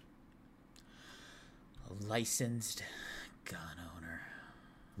about. A licensed gun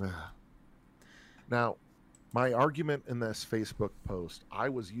owner. Now, my argument in this Facebook post, I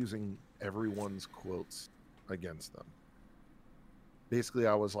was using everyone's quotes against them. Basically,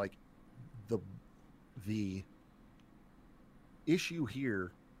 I was like, the issue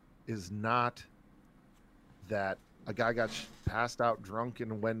here is not that a guy got passed out drunk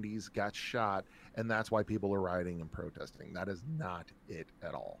in Wendy's, got shot, and that's why people are rioting and protesting. That is not it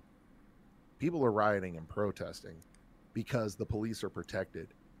at all. People are rioting and protesting because the police are protected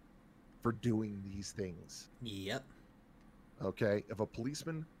for doing these things. Yep. Okay? If a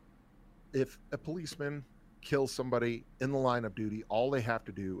policeman kills somebody in the line of duty, all they have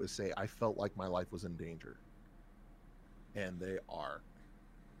to do is say, I felt like my life was in danger. And they are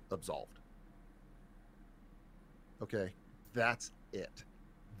absolved. Okay? That's it.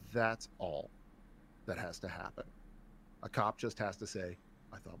 That's all that has to happen. A cop just has to say,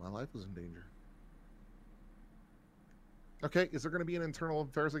 I thought my life was in danger. Okay, is there going to be an internal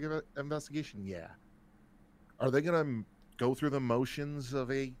affairs investigation? Yeah. Are they going to go through the motions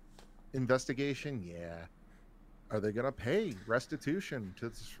of a investigation? Yeah. Are they going to pay restitution to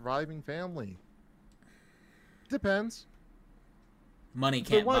the surviving family? Depends. Money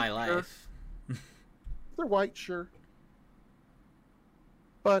can't buy life. Sure. They're white, sure.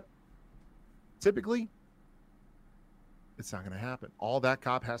 But typically, it's not going to happen. All that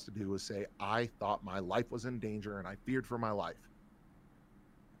cop has to do is say, I thought my life was in danger and I feared for my life.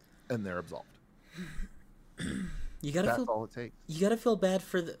 And they're absolved. That's all it takes. You gotta feel bad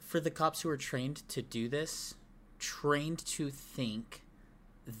for the cops who are trained to do this, trained to think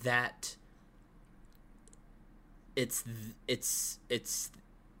that it's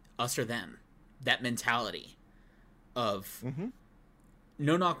us or them. That mentality of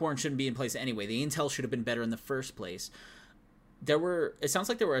no-knock warrant shouldn't be in place anyway. The intel should have been better in the first place. It sounds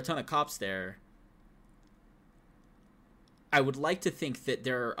like there were a ton of cops there. I would like to think that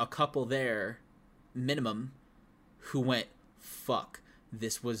there are a couple there, minimum, who went, fuck,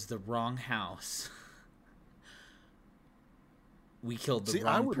 this was the wrong house. We killed the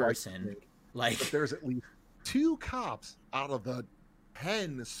wrong person. Like but there's at least 2 cops out of the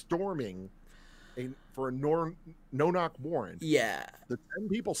 10 storming for a no-knock warrant. Yeah. The 10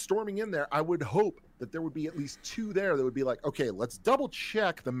 people storming in there, I would hope that there would be at least 2 there that would be like, okay, let's double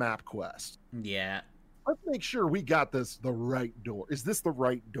check the map quest. Yeah. Let's make sure we got this the right door. Is this the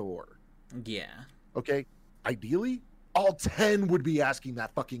right door? Yeah. Okay. Ideally, all 10 would be asking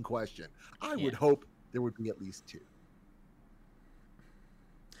that fucking question. I would hope there would be at least 2.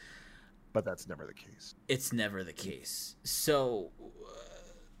 But that's never the case. It's never the case. So,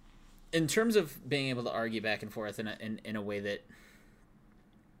 in terms of being able to argue back and forth in a way that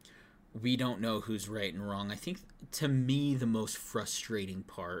we don't know who's right and wrong, I think, to me, the most frustrating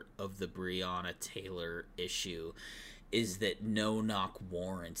part of the Breonna Taylor issue is that no-knock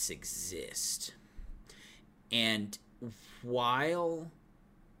warrants exist. And while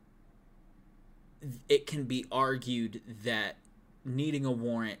it can be argued that needing a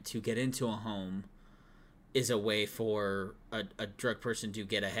warrant to get into a home is a way for a drug person to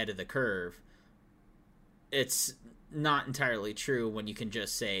get ahead of the curve, it's not entirely true when you can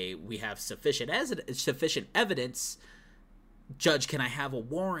just say, we have sufficient evidence. Judge, can I have a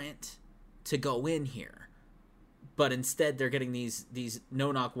warrant to go in here? But instead, they're getting these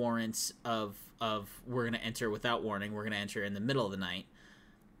no-knock warrants of we're going to enter without warning. We're going to enter in the middle of the night.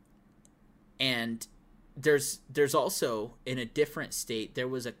 And there's also, in a different state, there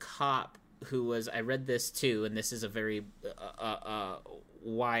was a cop who was, I read this too, and this is a very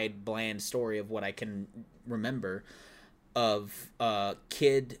wide, bland story of what I can remember, of a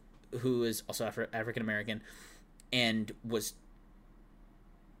kid who is also African American and was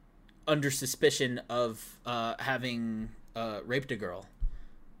under suspicion of having raped a girl,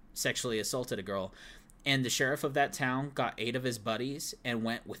 sexually assaulted a girl. And the sheriff of that town got 8 of his buddies and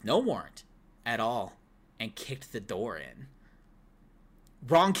went with no warrant at all and kicked the door in.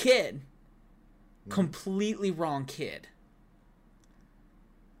 Wrong kid. Completely wrong kid.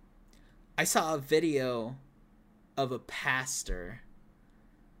 I saw a video of a pastor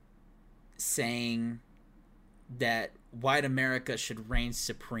saying that white America should reign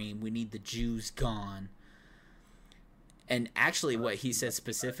supreme. We need the Jews gone. And actually what he said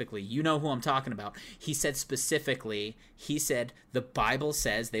specifically, you know who I'm talking about. He said specifically, the Bible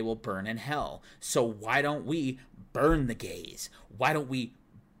says they will burn in hell. So why don't we burn the gays? Why don't we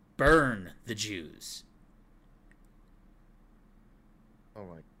burn the Jews? Oh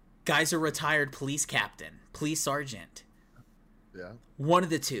my. Guy's a retired police captain, police sergeant. Yeah. One of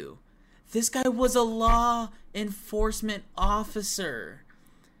the two. This guy was a law enforcement officer.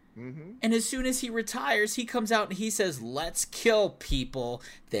 Mm-hmm. And as soon as he retires, he comes out and he says, let's kill people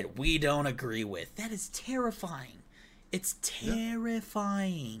that we don't agree with. That is terrifying. It's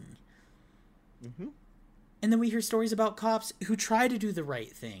terrifying. Mm-hmm. And then we hear stories about cops who try to do the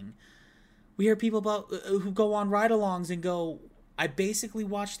right thing. We hear people about who go on ride-alongs and go, I basically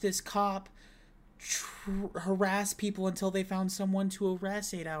watched this cop harass people until they found someone to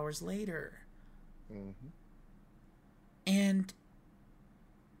arrest 8 hours later. Mm-hmm. And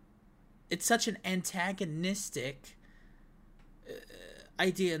it's such an antagonistic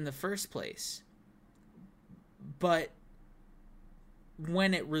idea in the first place. But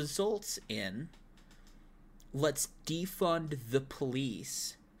when it results in, let's defund the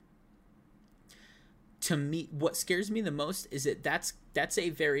police, to me, what scares me the most is that that's a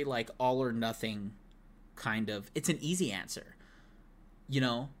very like all or nothing kind of, it's an easy answer. You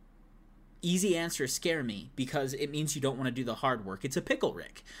know? Easy answers scare me because it means you don't want to do the hard work. It's a pickle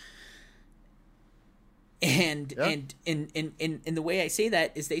Rick. And the way I say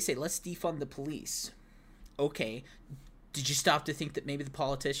that is they say, let's defund the police. Okay. Did you stop to think that maybe the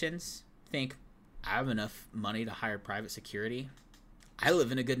politicians think, I have enough money to hire private security? I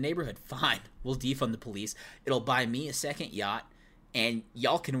live in a good neighborhood. Fine. We'll defund the police. It'll buy me a second yacht, and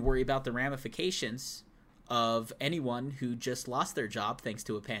y'all can worry about the ramifications of anyone who just lost their job thanks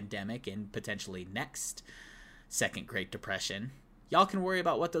to a pandemic and potentially next second Great Depression. Y'all can worry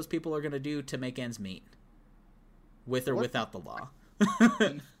about what those people are going to do to make ends meet. With or without the law.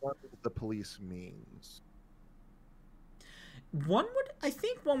 What the police means. One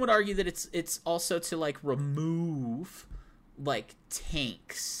would argue that it's also to like remove like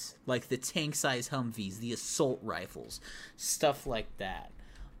tanks, like the tank size Humvees, the assault rifles, stuff like that.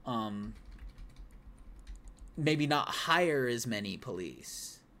 Maybe not hire as many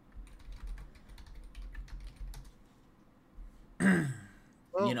police.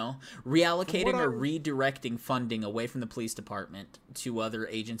 Well, you know, reallocating or redirecting funding away from the police department to other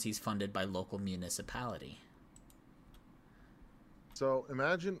agencies funded by local municipality. So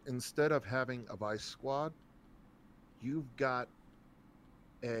imagine instead of having a vice squad, you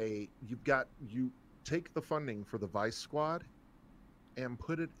take the funding for the vice squad and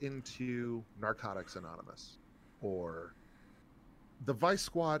put it into Narcotics Anonymous. Or the vice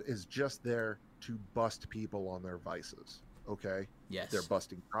squad is just there to bust people on their vices. Okay? Yes. They're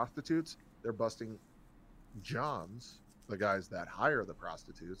busting prostitutes. They're busting Johns, the guys that hire the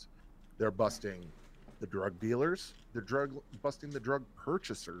prostitutes. They're busting the drug dealers. They're busting the drug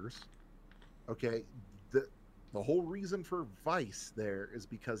purchasers. Okay? The whole reason for vice there is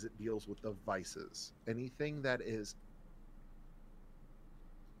because it deals with the vices. Anything that's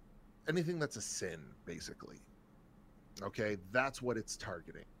a sin, basically. Okay? That's what it's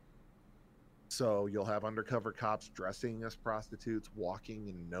targeting. So you'll have undercover cops dressing as prostitutes, walking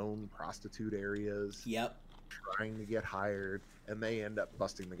in known prostitute areas. Yep. Trying to get hired, and they end up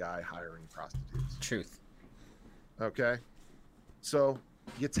busting the guy hiring prostitutes. Truth. Okay? So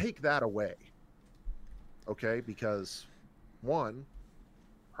you take that away. Okay? Because, one,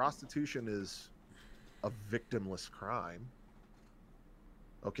 prostitution is a victimless crime.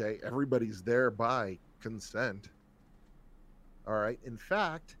 Okay? Everybody's there by consent. All right? In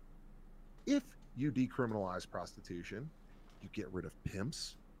fact, if you decriminalize prostitution, you get rid of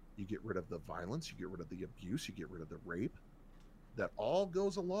pimps, you get rid of the violence, you get rid of the abuse, you get rid of the rape. That all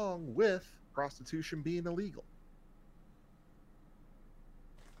goes along with prostitution being illegal.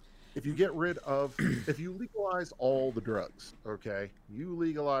 If you get rid of, if you legalize all the drugs, okay, you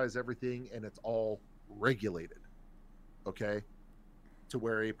legalize everything and it's all regulated, okay, to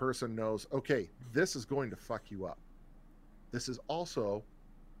where a person knows, okay, this is going to fuck you up. This is also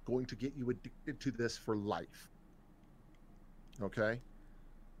going to get you addicted to this for life. Okay?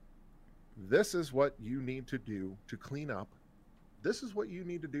 This is what you need to do to clean up. This is what you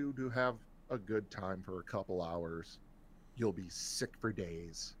need to do to have a good time for a couple hours. You'll be sick for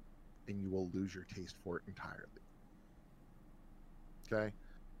days and you will lose your taste for it entirely. Okay?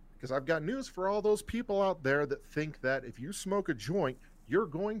 Because I've got news for all those people out there that think that if you smoke a joint, you're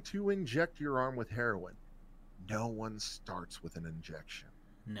going to inject your arm with heroin. No one starts with an injection.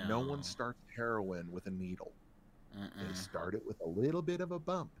 No one starts heroin with a needle. They start it with a little bit of a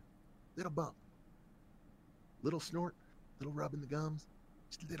bump. Little bump. Little snort. Little rub in the gums.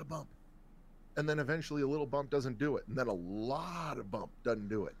 Just a little bump. And then eventually a little bump doesn't do it. And then a lot of bump doesn't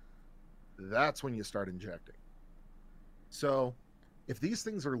do it. That's when you start injecting. So if these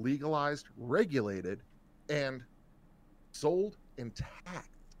things are legalized, regulated, and sold and taxed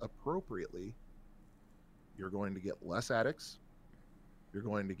appropriately, you're going to get less addicts. You're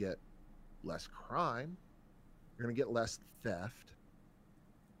going to get less crime. You're going to get less theft.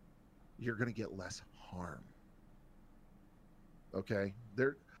 You're going to get less harm. Okay?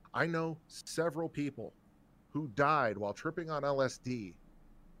 I know several people who died while tripping on LSD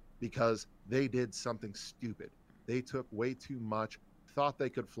because they did something stupid. They took way too much, thought they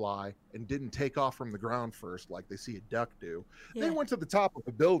could fly, and didn't take off from the ground first like they see a duck do. Yeah. They went to the top of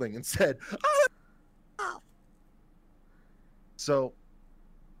the building and said, "Oh!" So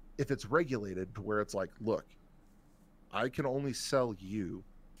if it's regulated to where it's like, look, I can only sell you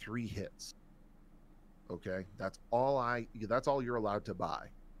 3 hits. Okay? That's all you're allowed to buy.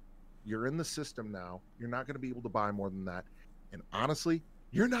 You're in the system now. You're not going to be able to buy more than that. And honestly,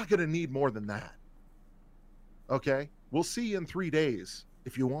 you're not going to need more than that. Okay? We'll see you in 3 days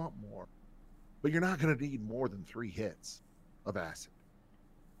if you want more. But you're not going to need more than 3 hits of acid.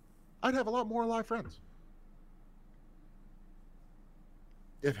 I'd have a lot more live friends.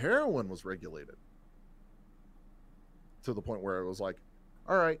 If heroin was regulated to the point where it was like,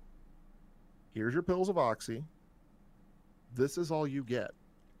 all right, here's your pills of Oxy. This is all you get.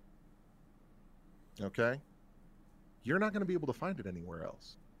 Okay? You're not going to be able to find it anywhere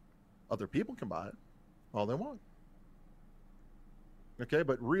else. Other people can buy it all they want. Okay?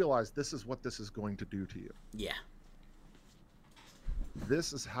 But realize this is what this is going to do to you. Yeah.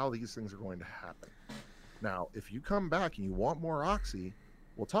 This is how these things are going to happen. Now, if you come back and you want more Oxy,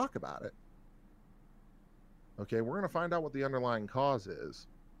 we'll talk about it. Okay? We're going to find out what the underlying cause is.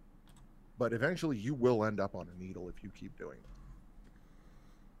 But eventually you will end up on a needle if you keep doing it.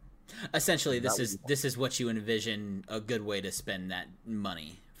 Essentially, this is what you envision a good way to spend that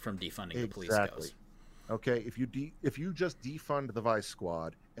money from defunding the police goes. Okay, if you just defund the Vice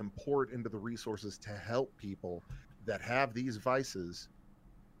Squad and pour it into the resources to help people that have these vices,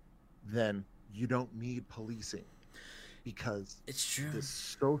 then you don't need policing, because it's true. The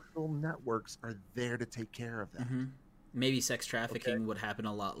social networks are there to take care of that. Mm-hmm. Maybe sex trafficking would happen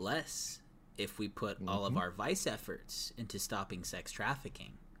a lot less if we put all of our vice efforts into stopping sex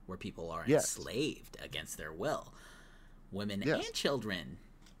trafficking, where people are enslaved against their will. Women and children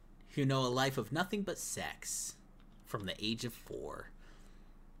who know a life of nothing but sex from the age of 4.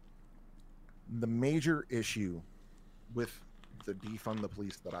 The major issue with the defund the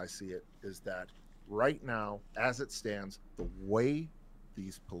police that I see it is that right now, as it stands, the way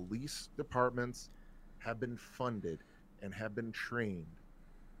these police departments have been funded and have been trained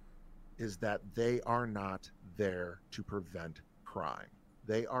is that they are not there to prevent crime.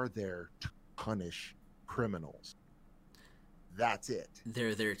 They are there to punish criminals. That's it.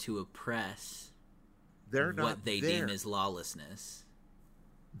 They're there to oppress what they deem as lawlessness.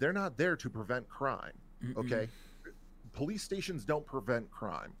 They're not there to prevent crime. Mm-mm. Okay? Police stations don't prevent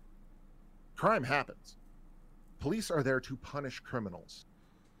crime. Crime happens. Police are there to punish criminals.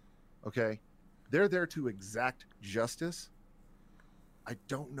 Okay? They're there to exact justice. I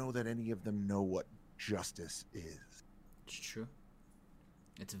don't know that any of them know what justice is. It's true.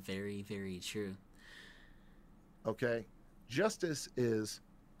 It's very, very true. Okay? Justice is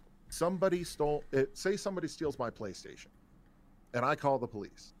somebody say somebody steals my PlayStation and I call the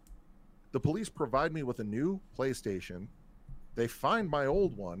police. The police provide me with a new PlayStation. They find my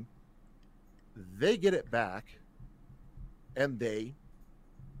old one. They get it back and they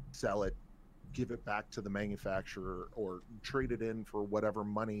sell it, give it back to the manufacturer, or trade it in for whatever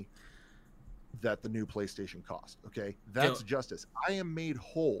money that the new PlayStation cost. Okay? That's justice. I am made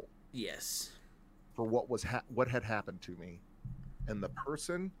whole. Yes. For what had happened to me, and the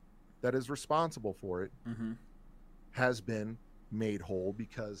person that is responsible for it Mm-hmm. has been made whole,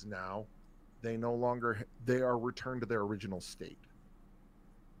 because now they are returned to their original state.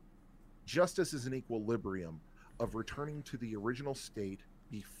 Justice is an equilibrium of returning to the original state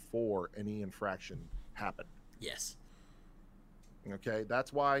before any infraction happened. Yes. Okay,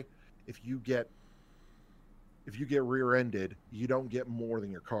 that's why if you get rear-ended, you don't get more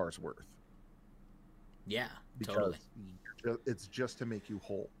than your car's worth, Yeah, because totally. it's just to make you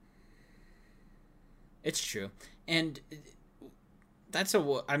whole. It's true. And that's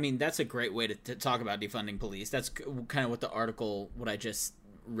a great way to talk about defunding police. That's kind of what the article, what I just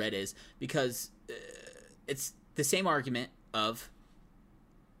read, is, because it's the same argument of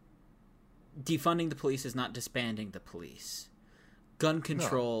defunding the police is not disbanding the police. Gun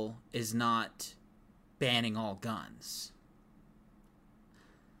control is not banning all guns.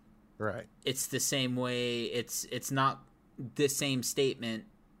 Right. It's the same way. It's not the same statement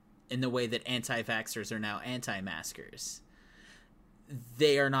in the way that anti-vaxxers are now anti-maskers.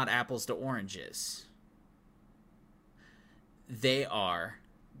 They are not apples to oranges. They are.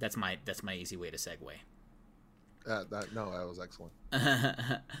 That's my easy way to segue. That was excellent.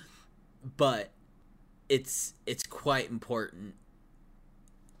 But it's quite important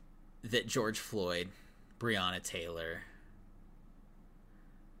that George Floyd, Breonna Taylor,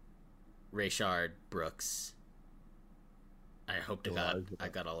 Rayshard Brooks, I hope to God I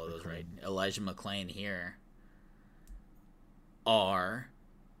got all of those right, Elijah McClain here, are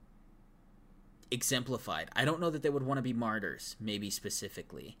exemplified. I don't know that they would want to be martyrs, maybe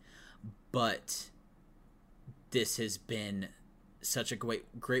specifically, but this has been such a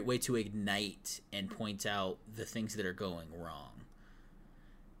great way to ignite and point out the things that are going wrong.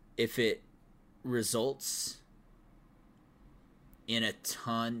 If it results in a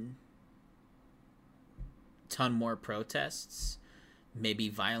ton more protests, maybe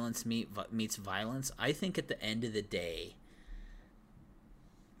violence meets violence, I think at the end of the day,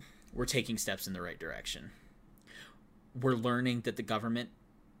 we're taking steps in the right direction. We're learning that the government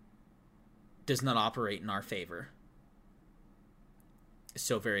does not operate in our favor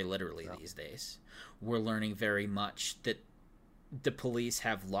so very literally these days. We're learning very much that the police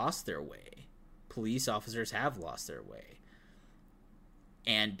have lost their way. Police officers have lost their way.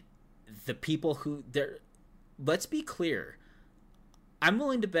 And the people who they're, let's be clear, I'm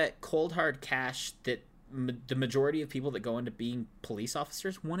willing to bet cold hard cash that the majority of people that go into being police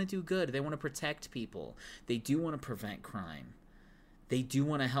officers want to do good. They want to protect people. They do want to prevent crime. They do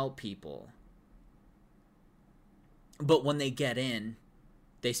want to help people. But when they get in,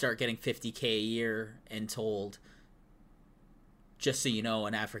 they start getting $50K a year and told, just so you know,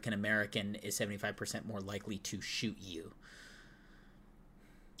 an African American is 75% more likely to shoot you.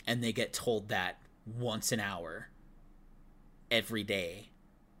 And they get told that once an hour, every day,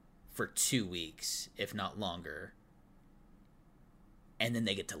 for 2 weeks, if not longer. And then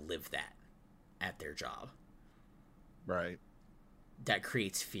they get to live that at their job. Right. That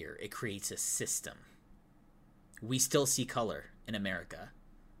creates fear. It creates a system. We still see color in America.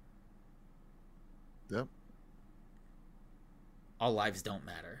 Yep. All lives don't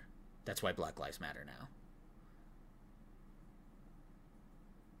matter. That's why Black Lives Matter now.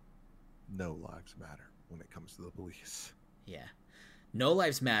 No lives matter when it comes to the police. Yeah. No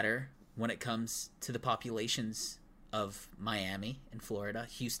lives matter when it comes to the populations of Miami in Florida,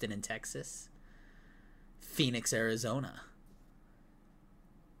 Houston in Texas, Phoenix, Arizona,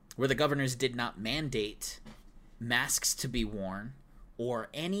 where the governors did not mandate masks to be worn or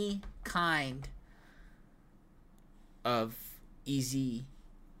any kind of easy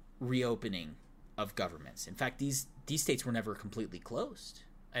reopening of governments. In fact, these states were never completely closed,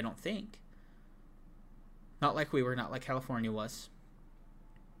 I don't think. Not like we were, not like California was.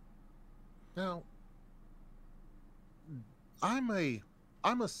 Now, I'm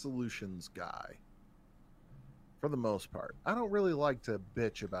a solutions guy for the most part. I don't really like to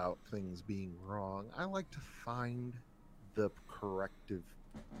bitch about things being wrong. I like to find the corrective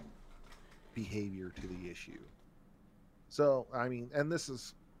behavior to the issue. So, I mean, and this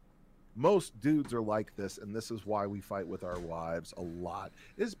is, most dudes are like this, and this is why we fight with our wives a lot,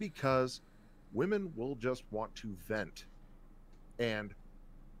 is because women will just want to vent. And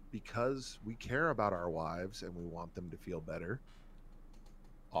because we care about our wives and we want them to feel better,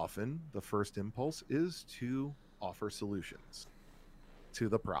 often the first impulse is to offer solutions to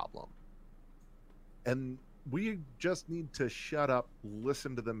the problem. And we just need to shut up,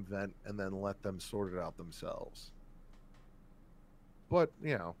 listen to them vent, and then let them sort it out themselves. But,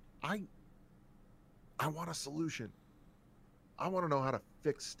 you know, I want a solution. I want to know how to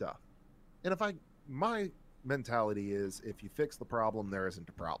fix stuff. And my mentality is, if you fix the problem, there isn't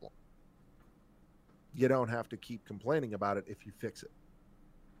a problem. You don't have to keep complaining about it if you fix it.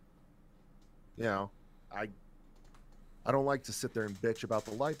 You know, I I don't like to sit there and bitch about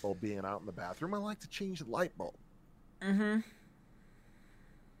the light bulb being out in the bathroom. I like to change the light bulb. Mm-hmm.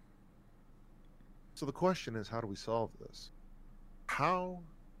 So the question is, how do we solve this? How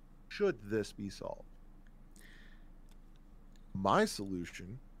should this be solved? My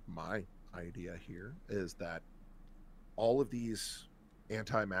solution, my idea here is that all of these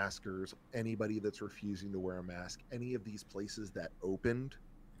anti-maskers, anybody that's refusing to wear a mask, any of these places that opened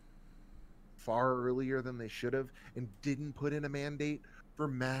far earlier than they should have and didn't put in a mandate for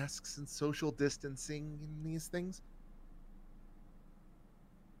masks and social distancing and these things,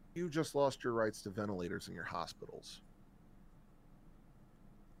 you just lost your rights to ventilators in your hospitals.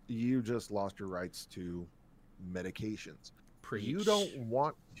 You just lost your rights to medications. Preach. You don't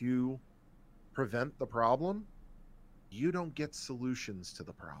want to prevent the problem. You don't get solutions to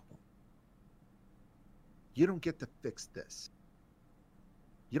the problem. You don't get to fix this.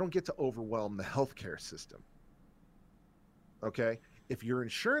 You don't get to overwhelm the healthcare system. Okay? If your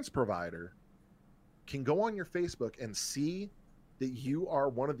insurance provider can go on your Facebook and see that you are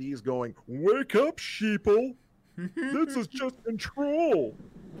one of these going, wake up, sheeple, this is just control,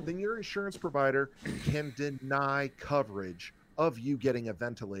 then your insurance provider can deny coverage of you getting a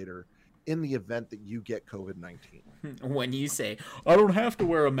ventilator in the event that you get COVID-19. When you say, I don't have to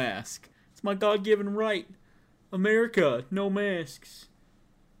wear a mask. It's my God-given right. America, no masks.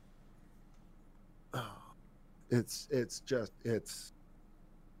 It's the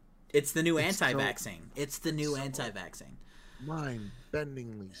new anti-vaxxing. It's the new anti-vaxxing.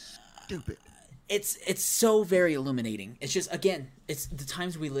 Mind-bendingly stupid. It's so very illuminating. It's just, again, it's the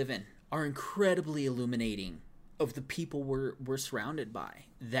times we live in are incredibly illuminating of the people we're surrounded by,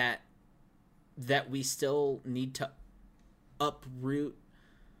 that we still need to uproot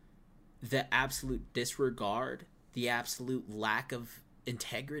the absolute disregard, the absolute lack of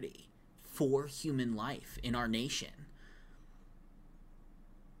integrity for human life in our nation.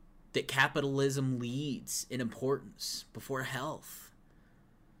 That capitalism leads in importance before health.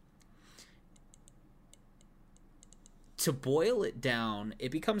 To boil it down,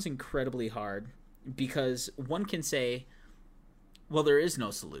 it becomes incredibly hard because one can say, well, there is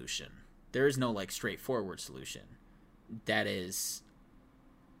no solution. There is no straightforward solution. That is,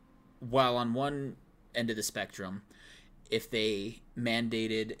 while on one end of the spectrum, if they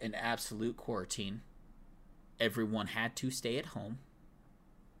mandated an absolute quarantine, everyone had to stay at home.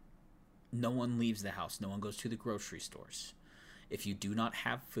 No one leaves the house. No one goes to the grocery stores. If you do not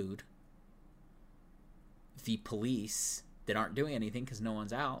have food, the police that aren't doing anything because no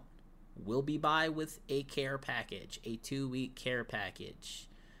one's out will be by with a care package, a 2-week care package.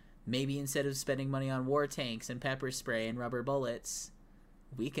 Maybe instead of spending money on war tanks and pepper spray and rubber bullets,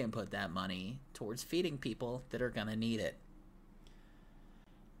 we can put that money towards feeding people that are going to need it.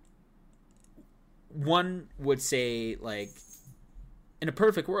 One would say, in a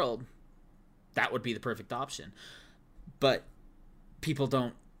perfect world, that would be the perfect option. But people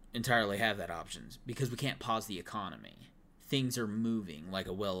don't entirely have that option because we can't pause the economy. Things are moving like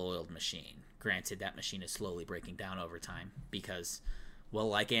a well-oiled machine. Granted, that machine is slowly breaking down over time because, well,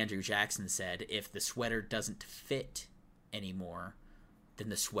 like Andrew Jackson said, if the sweater doesn't fit anymore, then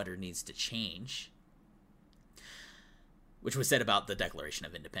the sweater needs to change. Which was said about the Declaration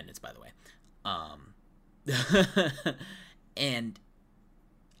of Independence, by the way. And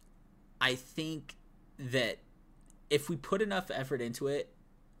I think that if we put enough effort into it,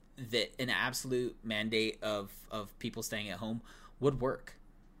 that an absolute mandate of people staying at home would work.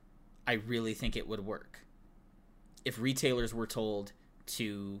 I really think it would work. If retailers were told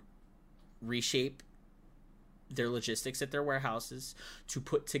to reshape their logistics at their warehouses, to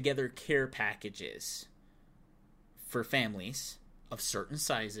put together care packages for families of certain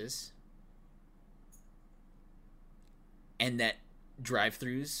sizes, and that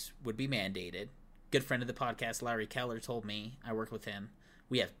drive-thrus would be mandated. Good friend of the podcast, Larry Keller, told me, I work with him,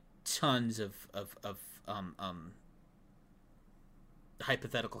 we have tons of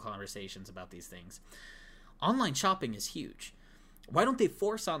hypothetical conversations about these things. Online shopping is huge. Why don't they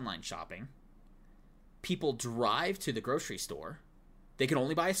force online shopping? People drive to the grocery store. They can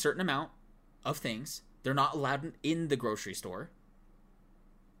only buy a certain amount of things. They're not allowed in the grocery store.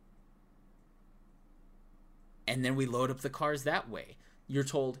 And then we load up the cars that way. You're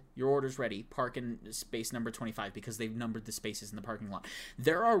told your order's ready. Park in space number 25 because they've numbered the spaces in the parking lot.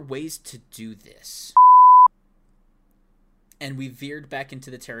 There are ways to do this. And we veered back into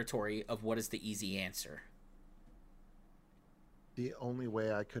the territory of what is the easy answer. The only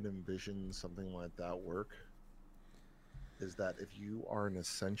way I could envision something like that work is that if you are an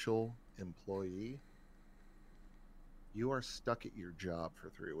essential employee, you are stuck at your job for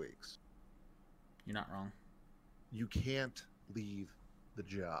 3 weeks. You're not wrong. You can't leave the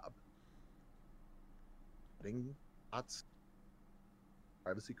job. Lots,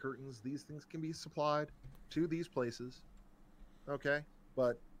 privacy curtains, these things can be supplied to these places. Okay?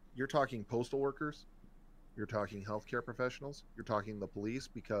 But you're talking postal workers, you're talking healthcare professionals, you're talking the police,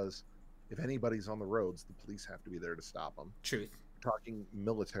 because if anybody's on the roads, the police have to be there to stop them. Truth. You're talking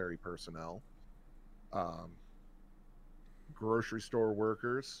military personnel, grocery store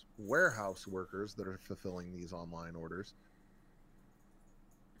workers, warehouse workers that are fulfilling these online orders.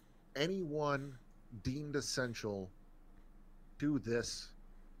 Anyone deemed essential to this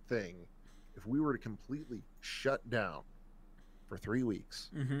thing, if we were to completely shut down for 3 weeks,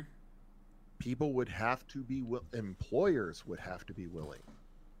 Mm-hmm. people would have to be employers would have to be willing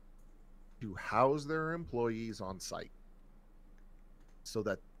to house their employees on site so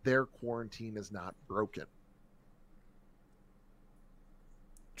that their quarantine is not broken.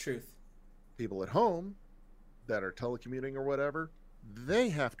 Truth. People at home that are telecommuting or whatever, they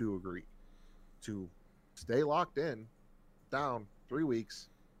have to agree to stay locked in, down 3 weeks.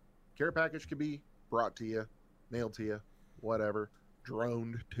 Care package can be brought to you, mailed to you, whatever,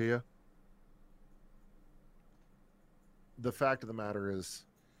 droned to you. The fact of the matter is,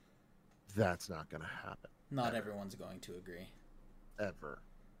 that's not going to happen. Not everyone's going to agree. Ever.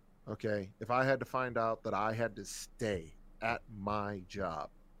 Okay? If I had to find out that I had to stay at my job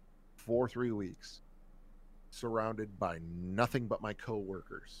for 3 weeks, surrounded by nothing but my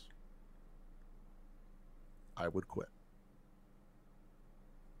coworkers, I would quit.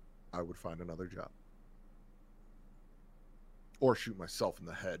 I would find another job. Or shoot myself in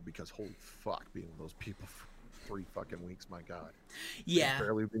the head, because holy fuck, being with those people for 3 fucking weeks, my God. Yeah. I'd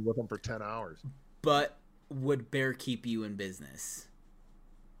barely be with them for 10 hours. But would Bear keep you in business?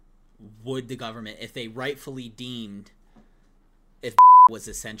 Would the government, if they rightfully deemed if was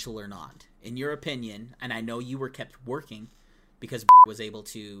essential or not, in your opinion, and I know you were kept working because was able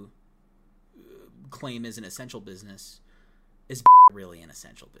to claim as an essential business, is really an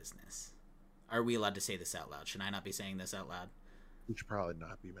essential business? Are we allowed to say this out loud? Should I not be saying this out loud? We should probably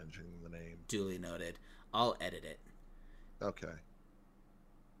not be mentioning the name. Duly noted. I'll edit it. Okay.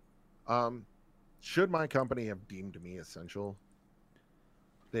 Should my company have deemed me essential,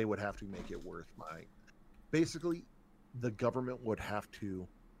 they would have to make it worth my... Basically, the government would have to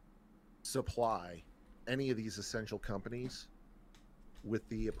supply any of these essential companies with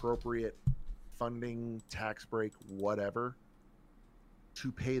the appropriate funding, tax break, whatever,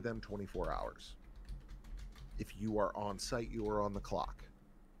 to pay them 24 hours. If you are on site, you are on the clock.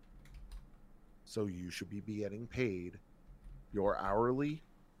 So you should be getting paid your hourly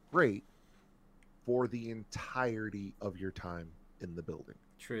rate for the entirety of your time in the building.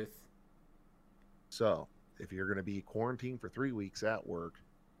 Truth. So if you're going to be quarantined for 3 weeks at work,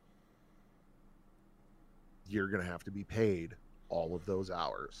 you're going to have to be paid all of those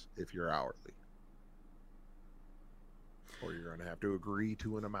hours if you're hourly. Or you're going to have to agree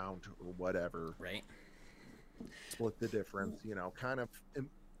to an amount or whatever. Right. Split the difference, kind of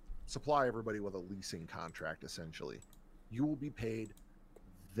supply everybody with a leasing contract, essentially. You will be paid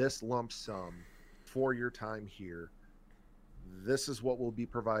this lump sum for your time here. This is what will be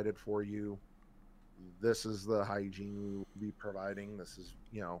provided for you. This is the hygiene we will be providing. This is,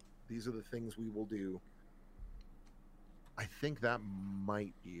 these are the things we will do. I think that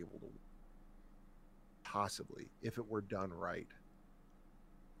might be able to, possibly, if it were done right.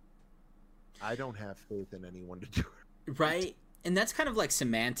 I don't have faith in anyone to do it. Right. And that's kind of like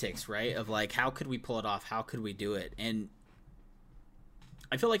semantics, right? Of like, how could we pull it off? How could we do it? And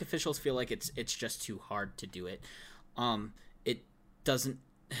I feel like officials feel like it's just too hard to do it. It doesn't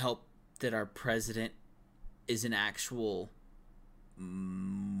help that our president is an actual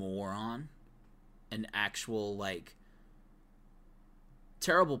moron, an actual like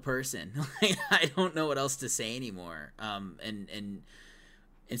terrible person. I don't know what else to say anymore. And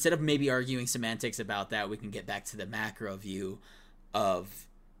instead of maybe arguing semantics about that, we can get back to the macro view of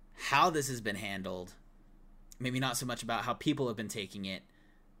how this has been handled. Maybe not so much about how people have been taking it,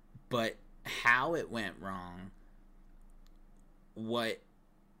 but how it went wrong.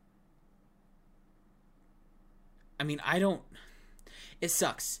 It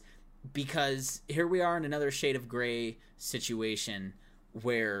sucks because here we are in another shade of gray situation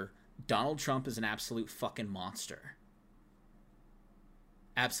where Donald Trump is an absolute fucking monster.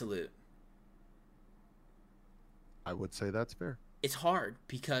 Absolute. I would say that's fair. It's hard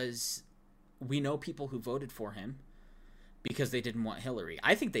because we know people who voted for him because they didn't want Hillary.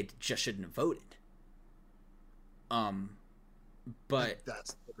 I think they just shouldn't have voted. But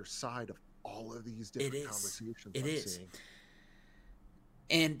that's the other side of all of these It different is. conversations It I'm is. seeing.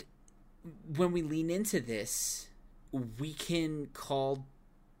 And when we lean into this, we can call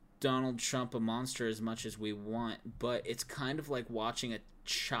Donald Trump a monster as much as we want, but it's kind of like watching a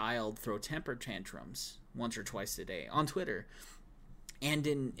child throw temper tantrums once or twice a day on Twitter and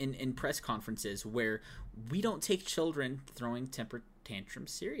in press conferences, where we don't take children throwing temper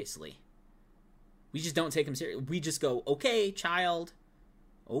tantrums seriously. We just don't take them seriously. We just go, okay, child,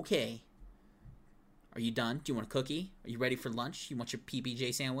 okay. Are you done? Do you want a cookie? Are you ready for lunch? You want your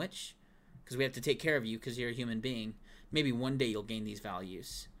PBJ sandwich? Because we have to take care of you because you're a human being. Maybe one day you'll gain these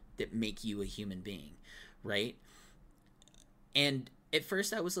values that make you a human being, right? And at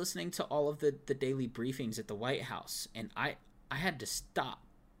first I was listening to all of the daily briefings at the White House, and I had to stop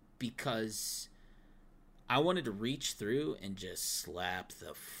because I wanted to reach through and just slap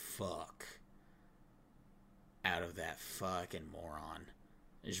the fuck out of that fucking moron.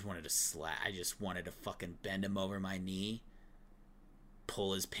 I just wanted to fucking bend him over my knee,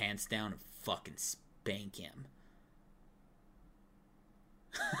 pull his pants down, and fucking spank him.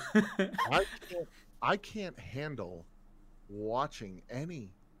 I can't handle watching any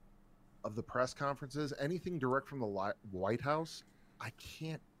of the press conferences, anything direct from the White House. I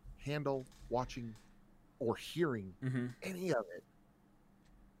can't handle watching or hearing any of it.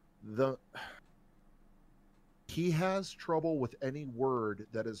 He has trouble with any word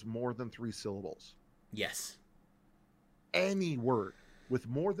that is more than 3 syllables. Yes. Any word with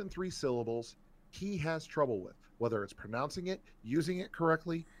more than 3 syllables, he has trouble with. Whether it's pronouncing it, using it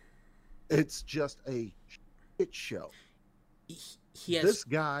correctly, it's just a shit show. This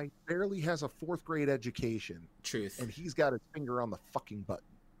guy barely has a 4th grade education. Truth. And he's got his finger on the fucking button.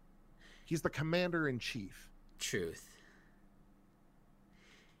 He's the commander-in-chief. Truth.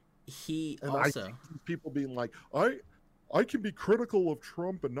 He and also... I see people being like, I can be critical of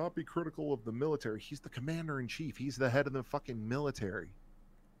Trump and not be critical of the military. He's the commander-in-chief. He's the head of the fucking military.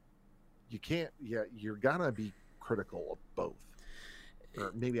 You can't... Yeah, you're gonna be critical of both.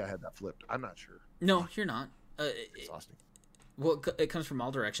 Or maybe I had that flipped. I'm not sure. No, you're not. Exhausting. Well, it comes from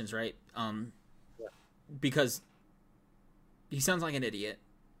all directions, right? Yeah. Because he sounds like an idiot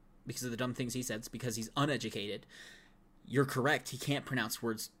because of the dumb things he says, because he's uneducated. You're correct. He can't pronounce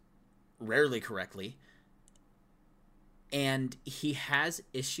words rarely correctly. And he has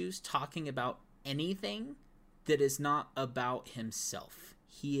issues talking about anything that is not about himself.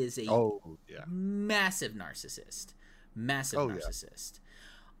 He is a massive narcissist. Massive narcissist.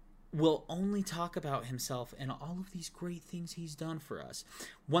 Will only talk about himself and all of these great things he's done for us.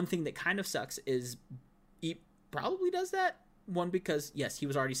 One thing that kind of sucks is he probably does that. One, because, yes, he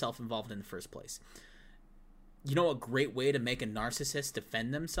was already self-involved in the first place. You know, a great way to make a narcissist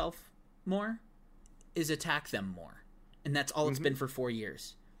defend themselves more is attack them more. And that's all it's been for 4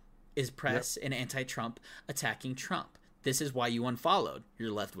 years, is press and anti-Trump attacking Trump. This is why you unfollowed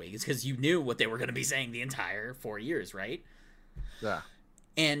your left wing. It's because you knew what they were going to be saying the entire 4 years, right? Yeah.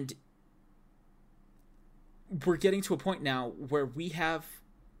 And we're getting to a point now where we have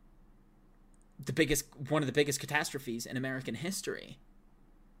one of the biggest catastrophes in American history,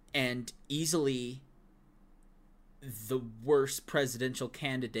 and easily the worst presidential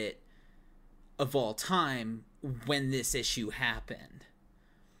candidate of all time when this issue happened.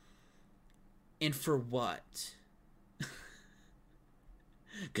 And for what?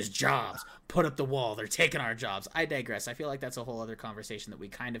 Because jobs, put up the wall, they're taking our jobs. I digress. I feel like that's a whole other conversation that we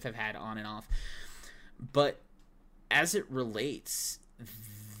kind of have had on and off. But as it relates,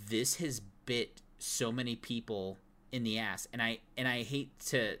 this has bit so many people in the ass. And I hate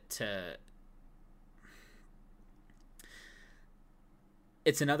to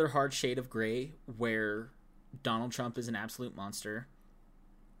it's another hard shade of gray where Donald Trump is an absolute monster.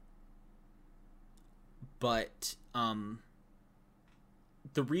 But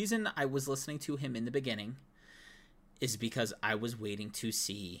the reason I was listening to him in the beginning is because I was waiting to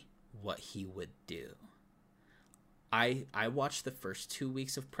see what he would do. I watched the first 2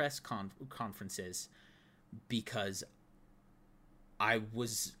 weeks of press conferences because I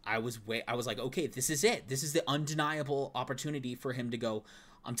was like, okay, this is it. This is the undeniable opportunity for him to go,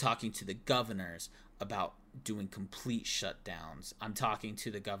 I'm talking to the governors about doing complete shutdowns. I'm talking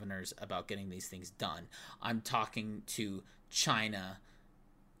to the governors about getting these things done. I'm talking to China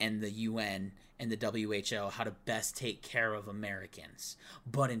and the UN and the WHO how to best take care of Americans.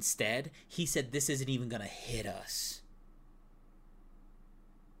 But instead, he said this isn't even going to hit us.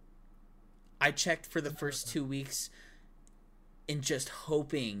 I checked for the first 2 weeks and just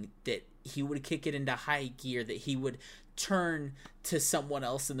hoping that he would kick it into high gear, that he would turn to someone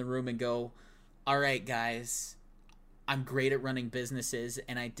else in the room and go, all right, guys, I'm great at running businesses,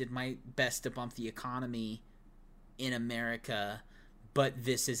 and I did my best to bump the economy in America, but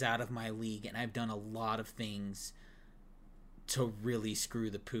this is out of my league, and I've done a lot of things to really screw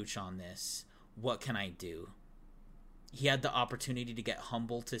the pooch on this. What can I do? He had the opportunity to get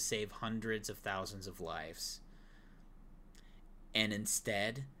humble to save hundreds of thousands of lives. And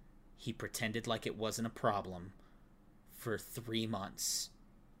instead, he pretended like it wasn't a problem for 3 months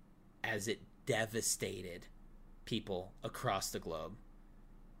as it devastated people across the globe.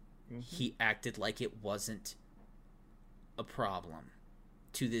 Mm-hmm. He acted like it wasn't a problem.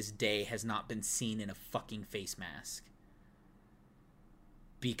 To this day, has not been seen in a fucking face mask.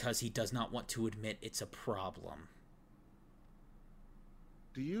 Because he does not want to admit it's a problem.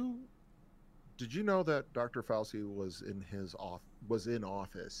 Did you know that Dr. Fauci was in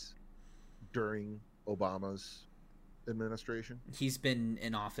office during Obama's administration? He's been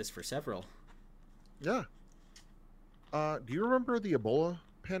in office for several. Yeah. Do you remember the Ebola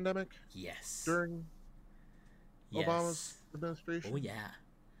pandemic? Yes. During Obama's administration? Oh yeah.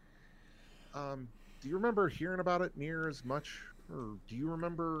 Do you remember hearing about it near as much, or do you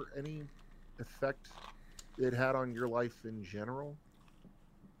remember any effect it had on your life in general?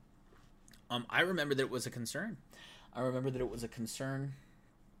 I remember that it was a concern.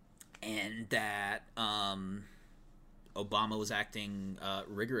 And that Obama was acting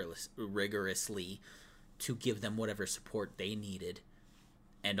rigorously to give them whatever support they needed,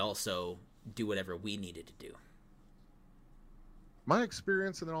 and also do whatever we needed to do. My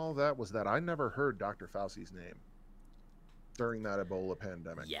experience in all of that was that I never heard Dr. Fauci's name during that Ebola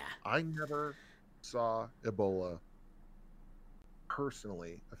pandemic. Yeah. I never saw Ebola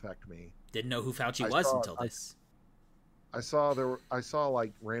personally affect me. Didn't know who Fauci was until this. I saw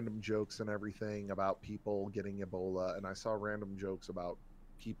like random jokes and everything about people getting Ebola, and I saw random jokes about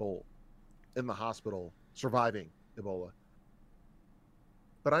people in the hospital surviving Ebola.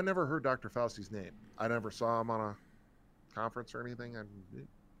 But I never heard Dr. Fauci's name. I never saw him on a conference or anything.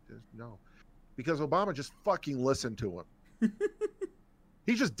 No. Because Obama just fucking listened to him.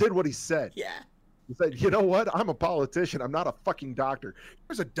 He just did what he said. Yeah. He said, you know what? I'm a politician. I'm not a fucking doctor.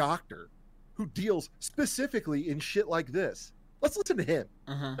 There's a doctor who deals specifically in shit like this. Let's listen to him.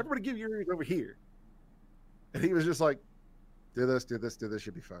 Uh-huh. Everybody give your ears over here. And he was just like, do this,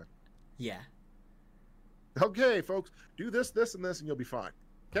 should be fine. Yeah. Okay, folks, do this, and this, and you'll be fine.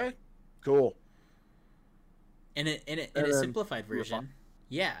 Okay? Cool. In a simplified version,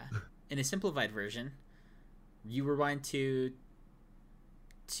 yeah. In a simplified version, you rewind to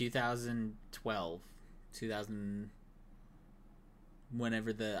 2012,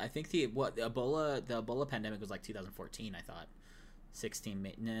 whenever the Ebola pandemic was like 2014, I thought.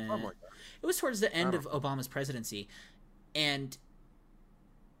 16, nah. Oh, it was towards the end of Obama's presidency, and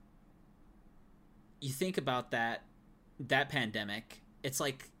you think about that pandemic, it's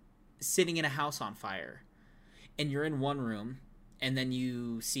like sitting in a house on fire. And you're in one room, and then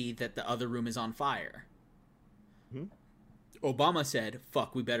you see that the other room is on fire. Mm-hmm. Obama said,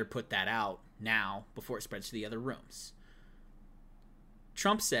 fuck, we better put that out now before it spreads to the other rooms.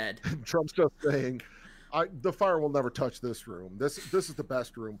 Trump said... Trump's just saying, the fire will never touch this room. This is the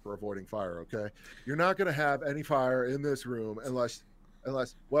best room for avoiding fire, okay? You're not going to have any fire in this room unless,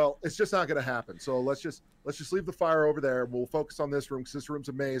 well, it's just not going to happen. So let's just leave the fire over there. We'll focus on this room because this room's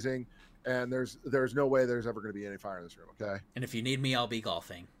amazing. And there's no way there's ever going to be any fire in this room, okay? And if you need me, I'll be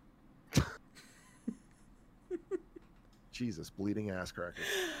golfing. Jesus, bleeding ass cracker.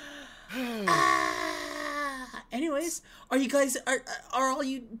 Anyways, are you guys are all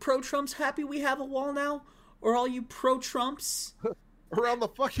you pro-Trumps happy we have a wall now? Or all you pro-Trumps around the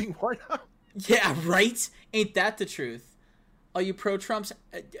fucking White House? Yeah, right? Ain't that the truth? Are you pro-Trumps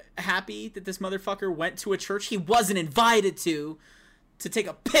happy that this motherfucker went to a church he wasn't invited to take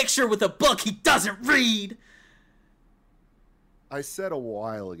a picture with a book he doesn't read? I said a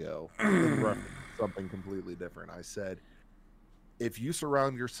while ago, in reference to something completely different. I said, if you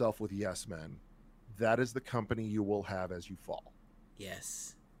surround yourself with yes men, that is the company you will have as you fall.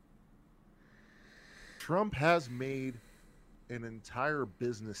 Yes. Trump has made an entire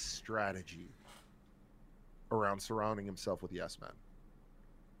business strategy around surrounding himself with yes men.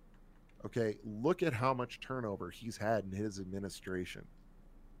 Okay, look at how much turnover he's had in his administration.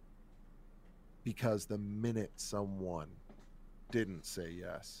 Because the minute someone didn't say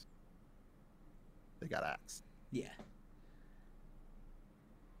yes, they got axed. Yeah.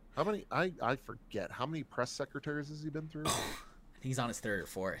 How many? I forget. How many press secretaries has he been through? I think he's on his third or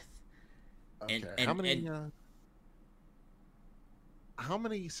fourth. Okay. How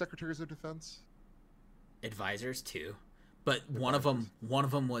many secretaries of defense? Advisors, too. But one of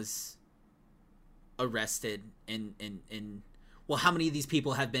them was arrested in well, how many of these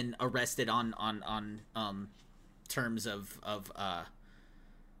people have been arrested on terms of oh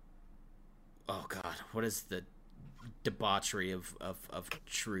god, what is the debauchery of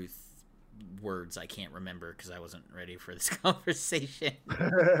truth words I can't remember because I wasn't ready for this conversation.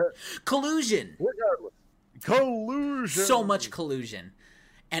 Collusion. Regardless. Collusion. So much collusion.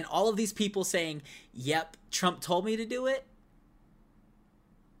 And all of these people saying, yep, Trump told me to do it,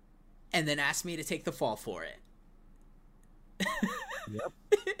 and then asked me to take the fall for it. Yep.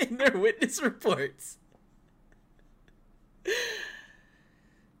 In their witness reports.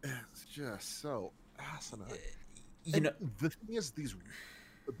 It's just so asinine. You know, the thing is, these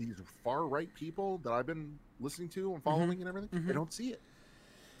far right people that I've been listening to and following and everything, they don't see it.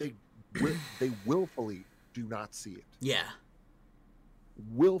 They willfully do not see it. Yeah.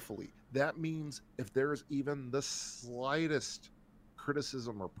 Willfully. That means if there's even the slightest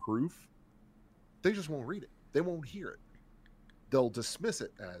criticism or proof, they just won't read it. They won't hear it. They'll dismiss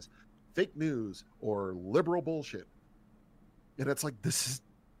it as fake news or liberal bullshit. And it's like, this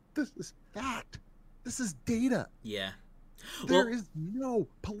is fact. This is data. Yeah. There is no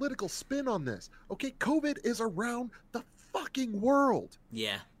political spin on this. Okay, COVID is around the fucking world.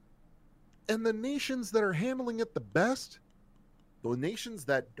 Yeah. And the nations that are handling it the best, the nations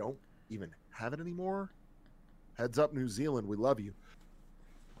that don't even have it anymore, heads up, New Zealand, we love you.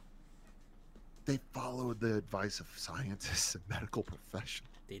 They followed the advice of scientists and medical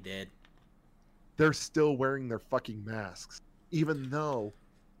professionals. They did. They're still wearing their fucking masks, even though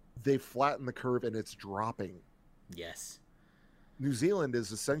they flattened the curve and it's dropping. Yes. New Zealand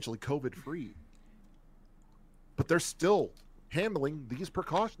is essentially COVID-free. But they're still handling these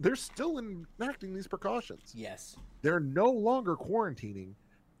precautions. They're still enacting these precautions. Yes. They're no longer quarantining,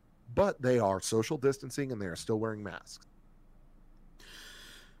 but they are social distancing and they are still wearing masks.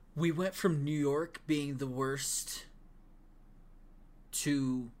 We went from New York being the worst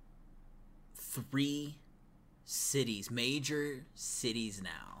to 3 cities, major cities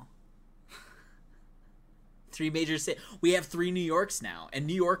now. 3 major cities. We have 3 New Yorks now, and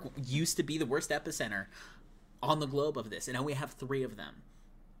New York used to be the worst epicenter on the globe of this, and now we have 3 of them.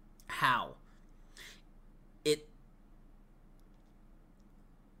 How?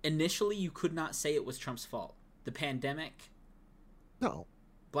 Initially, you could not say it was Trump's fault. The pandemic, No.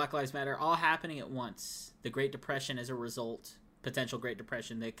 Black Lives Matter, all happening at once. The Great Depression as a result, potential Great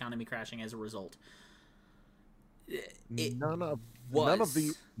Depression, the economy crashing as a result. None of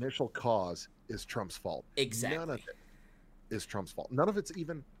the initial cause is Trump's fault. Exactly. None of it is Trump's fault. None of it's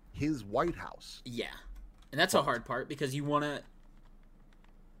even his White House. Yeah. And that's a hard part because we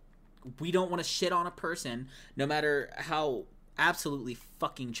don't want to shit on a person, no matter how absolutely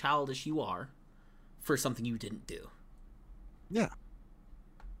fucking childish you are, for something you didn't do. Yeah.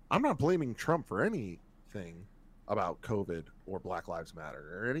 I'm not blaming Trump for anything about COVID or Black Lives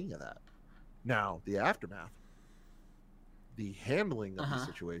Matter or any of that. Now, the aftermath, the handling of the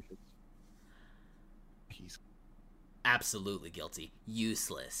situations, he's absolutely guilty.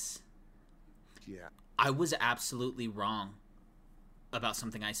 Useless. Yeah. I was absolutely wrong about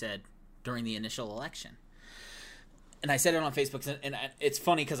something I said during the initial election. And I said it on Facebook, and it's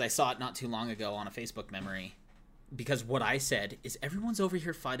funny because I saw it not too long ago on a Facebook memory. Because what I said is everyone's over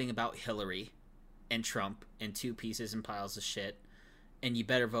here fighting about Hillary and Trump and 2 pieces and piles of shit, and you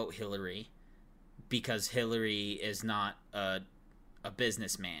better vote Hillary because Hillary is not a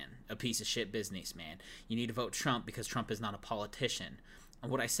businessman, a piece of shit businessman. You need to vote Trump because Trump is not a politician. And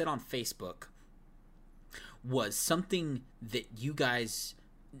what I said on Facebook was something that you guys,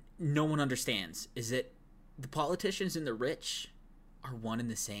 no one understands, is that the politicians and the rich are one and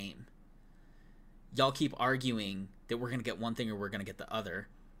the same. Y'all keep arguing that we're going to get one thing or we're going to get the other.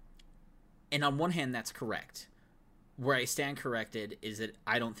 And on one hand, that's correct. Where I stand corrected is that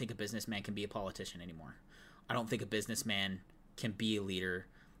I don't think a businessman can be a politician anymore. I don't think a businessman can be a leader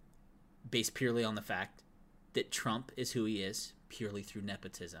based purely on the fact that Trump is who he is purely through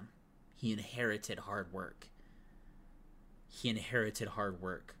nepotism. He inherited hard work. He inherited hard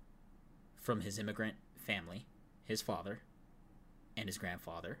work from his immigrant family, his father, and his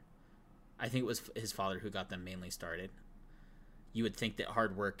grandfather. I think it was his father who got them mainly started. You would think that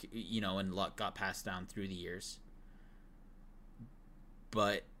hard work, and luck got passed down through the years.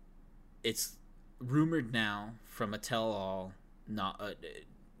 But it's rumored now from a tell-all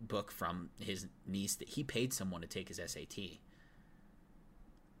book from his niece that he paid someone to take his SAT.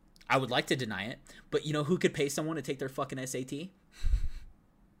 I would like to deny it, but you know who could pay someone to take their fucking SAT? A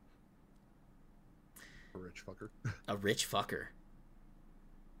rich fucker. A rich fucker.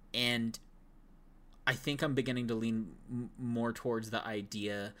 And I think I'm beginning to lean more towards the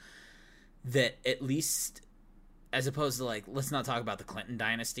idea that at least, as opposed to like, let's not talk about the Clinton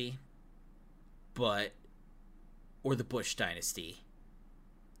dynasty, but, or the Bush dynasty,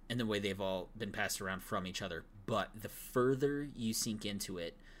 and the way they've all been passed around from each other. But the further you sink into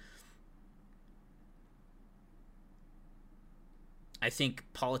it, I think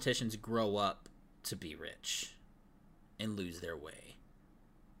politicians grow up to be rich and lose their way.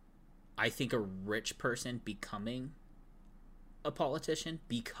 I think a rich person becoming a politician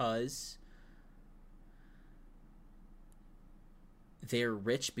because they're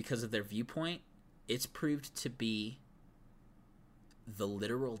rich because of their viewpoint, it's proved to be the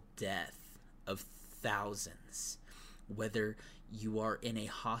literal death of thousands. Whether you are in a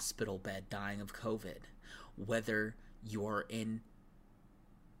hospital bed dying of COVID, whether you are in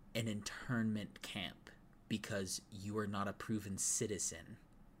an internment camp because you are not a proven citizen.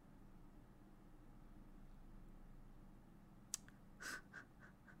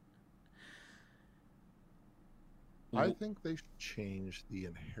 I think they should change the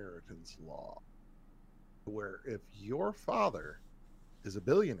inheritance law where if your father is a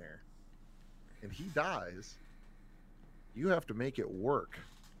billionaire and he dies, you have to make it work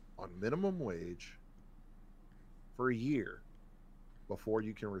on minimum wage for a year before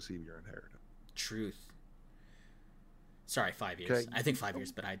you can receive your inheritance. Truth. Sorry, 5 years. Okay. I think 5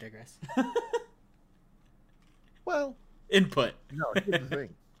 years, but I digress. Well, Input. no, here's the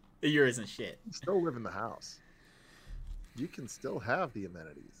thing. A year isn't shit. You still live in the house. You can still have the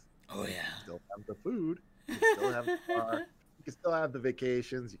amenities. Oh, yeah. You can still have the food. You can still have the car. You can still have the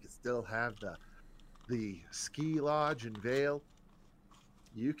vacations. You can still have the ski lodge in Vail.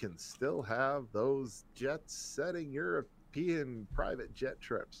 You can still have those jet-setting European private jet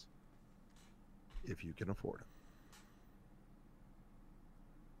trips if you can afford them.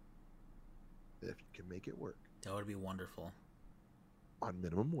 If you can make it work That would be wonderful. on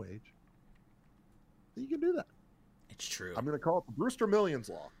minimum wage, then you can do that. It's true. I'm going to call it the Brewster Millions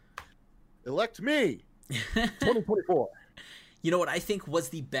Law. Elect me, 2024. You know what I think was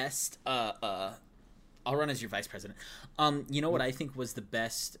the best? I'll run as your vice president. You know what I think was the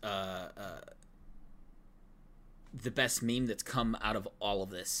best meme that's come out of all of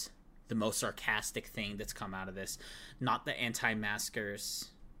this? The most sarcastic thing that's come out of this? Not the anti-maskers,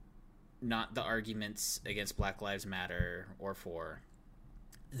 not the arguments against Black Lives Matter or for.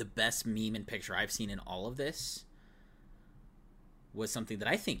 The best meme and picture I've seen in all of this was something that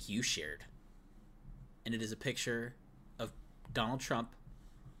I think you shared. And it is a picture of Donald Trump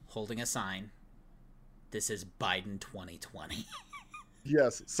holding a sign. This is Biden 2020.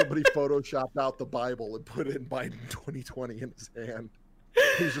 Yes, somebody photoshopped out the Bible and put in Biden 2020 in his hand.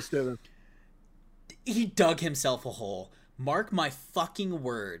 He's just standing. He dug himself a hole. Mark my fucking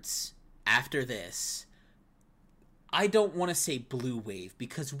words. After this, I don't want to say blue wave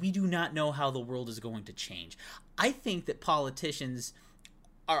because we do not know how the world is going to change. I think that politicians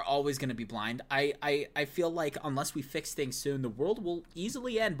are always going to be blind. I feel like unless we fix things soon, the world will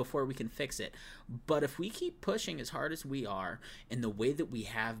easily end before we can fix it. But if we keep pushing as hard as we are in the way that we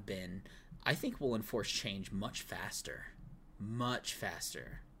have been, I think we'll enforce change much faster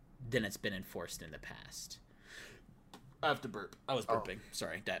than it's been enforced in the past. I have to burp. I was burping.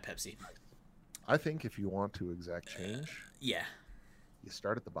 Sorry, Diet Pepsi. I think if you want to exact change, Yeah. you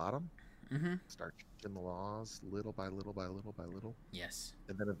start at the bottom, Mm-hmm. start changing the laws little by little by little by little, Yes.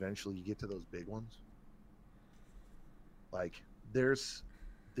 and then eventually you get to those big ones. Like there's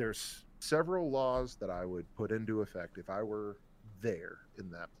several laws that I would put into effect if I were there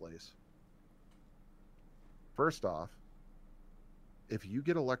in that place. First off, if you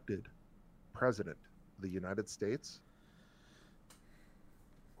get elected president of the United States,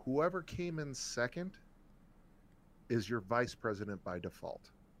 whoever came in second is your vice president by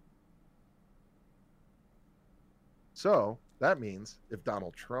default. So that means if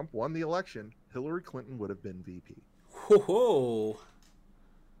Donald Trump won the election, Hillary Clinton would have been VP. Whoa.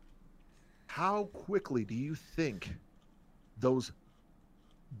 How quickly do you think those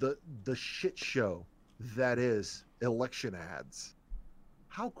the shit show that is election ads,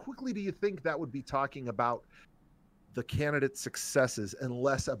 how quickly do you think that would be talking about the candidate's successes and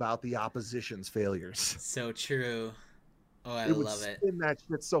less about the opposition's failures? So true. Oh, I It would love it. spin that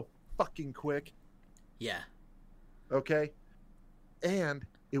shit so fucking quick. Yeah. Okay? And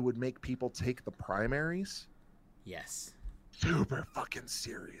it would make people take the primaries Yes. super fucking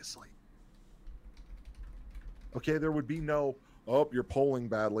seriously. Okay, there would be no, oh, you're polling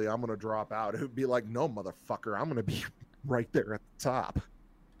badly, I'm going to drop out. It would be like, no, motherfucker, I'm going to be right there at the top.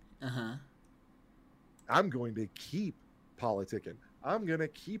 Uh-huh. I'm going to keep politicking. I'm going to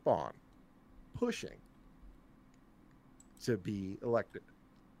keep on pushing to be elected.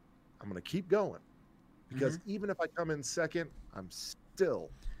 I'm going to keep going because even if I come in second, I'm still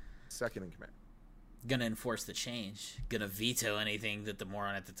second in command. Gonna enforce the change. Gonna veto anything that the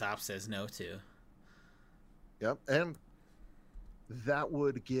moron at the top says no to. Yep. And that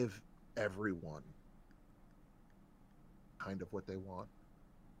would give everyone kind of what they want.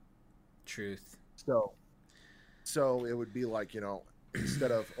 Truth. So it would be like,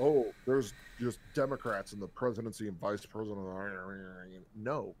 instead of, oh, there's just Democrats in the presidency and vice president.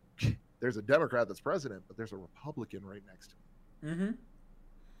 No, there's a Democrat that's president, but there's a Republican right next to him.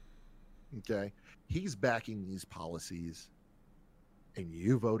 Okay. He's backing these policies and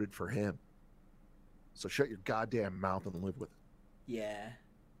you voted for him. So shut your goddamn mouth and live with it. Yeah.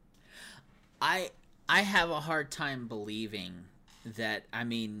 I have a hard time believing that, I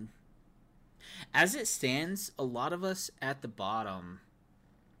mean, as it stands, a lot of us at the bottom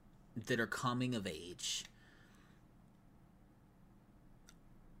that are coming of age,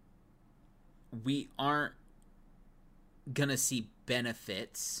 we aren't gonna see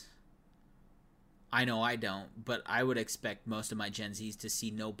benefits. I know I don't, but I would expect most of my Gen Zs to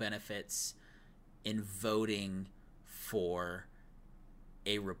see no benefits in voting for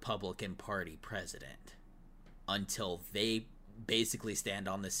a Republican Party president until they basically stand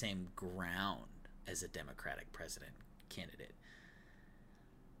on the same ground as a Democratic president candidate.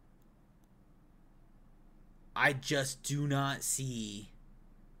 I just do not see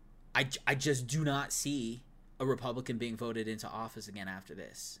I just do not see a Republican being voted into office again after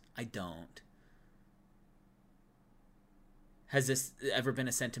this. I don't. Has this ever been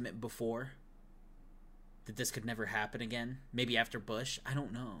a sentiment before? That this could never happen again? Maybe after Bush? I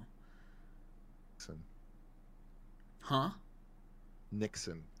don't know. Nixon. Huh?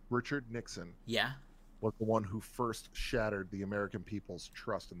 Nixon. Richard Nixon. Yeah? Was the one who first shattered the American people's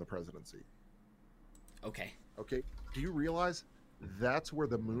trust in the presidency. Okay. Okay. Do you realize that's where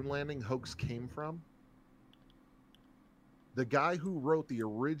the moon landing hoax came from? The guy who wrote the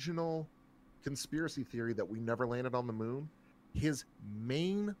original conspiracy theory that we never landed on the moon, his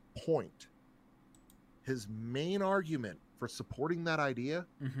main point, his main argument for supporting that idea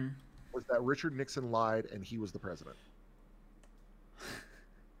was that Richard Nixon lied and he was the president.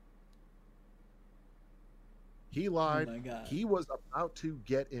 He lied. Oh my God. He was about to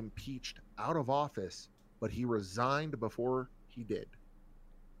get impeached out of office, but he resigned before he did.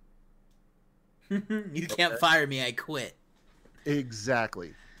 You can't fire me, I quit.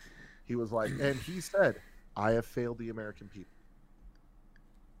 Exactly. He was like, and he said, I have failed the American people.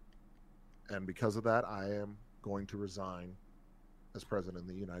 And because of that, I am going to resign as president of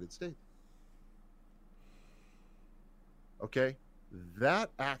the United States. Okay?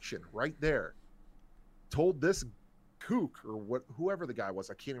 That action right there told this kook or whoever the guy was,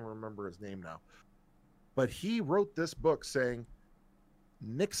 I can't even remember his name now, but he wrote this book saying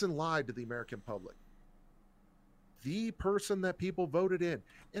Nixon lied to the American public. The person that people voted in.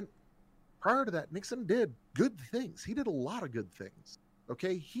 And prior to that, Nixon did good things. He did a lot of good things.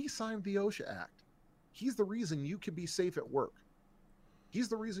 Okay? He signed the OSHA Act. He's the reason you can be safe at work. He's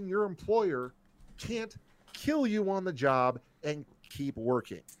the reason your employer can't kill you on the job and keep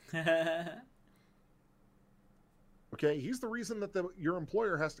working. Okay? He's the reason that your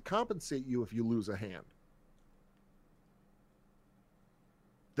employer has to compensate you if you lose a hand.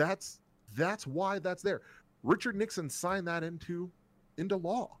 That's why that's there. Richard Nixon signed that into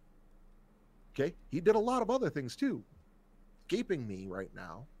law. Okay? He did a lot of other things too. Escaping me right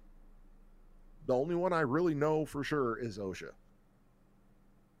now. The only one I really know for sure is OSHA.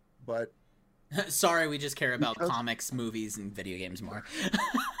 But sorry, we just care about comics, movies, and video games more.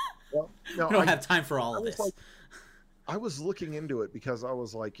 Well, no, we don't have time for all of this. I was looking into it because I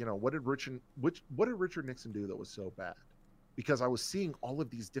was like, what did Richard Nixon do that was so bad? Because I was seeing all of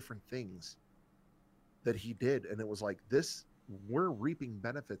these different things that he did, and it was like, we're reaping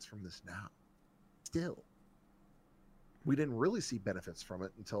benefits from this now. Still. We didn't really see benefits from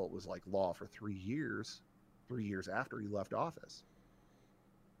it until it was like law for 3 years after he left office.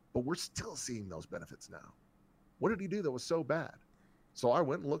 But we're still seeing those benefits now. What did he do that was so bad? So I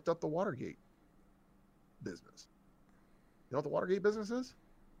went and looked up the Watergate business. You know what the Watergate business is?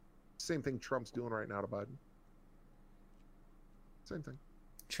 Same thing Trump's doing right now to Biden. Same thing.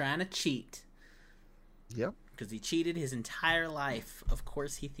 Trying to cheat. Yep. Because he cheated his entire life. Of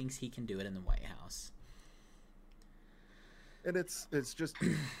course he thinks he can do it in the White House. And it's just,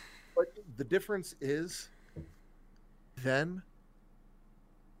 but the difference is, then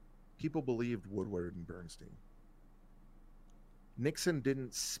people believed Woodward and Bernstein. Nixon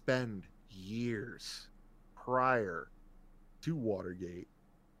didn't spend years prior to Watergate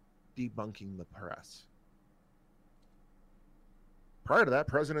debunking the press. Prior to that,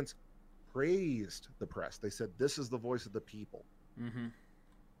 presidents praised the press. They said, this is the voice of the people. Mm-hmm.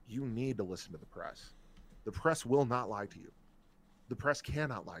 You need to listen to the press. The press will not lie to you. The press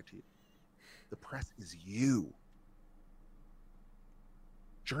cannot lie to you. The press is you.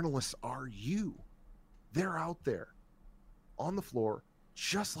 Journalists are you. They're out there on the floor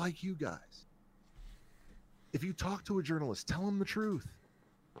just like you guys. If you talk to a journalist, tell him the truth.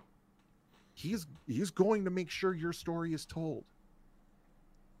 He's going to make sure your story is told.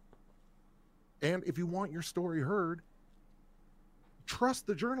 And if you want your story heard, trust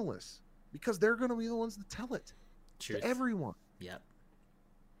the journalists, because they're going to be the ones that tell it to everyone. Yep.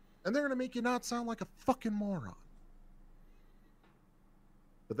 And they're going to make you not sound like a fucking moron.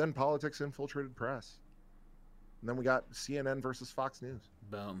 But then politics infiltrated press. And then we got CNN versus Fox News.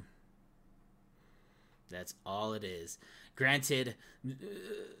 Boom. That's all it is. Granted,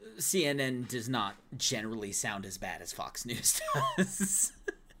 CNN does not generally sound as bad as Fox News does.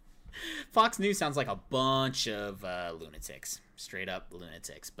 Fox News sounds like a bunch of lunatics. Straight up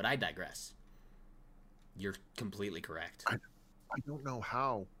lunatics. But I digress. You're completely correct. I don't know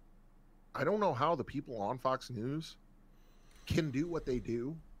how. I don't know how the people on Fox News can do what they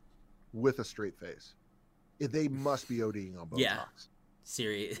do with a straight face. They must be ODing on Botox. Yeah.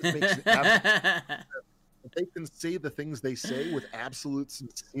 Serious. They can say the things they say with absolute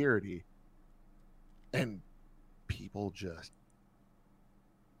sincerity, and people just,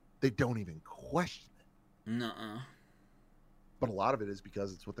 they don't even question it. Nuh-uh. But a lot of it is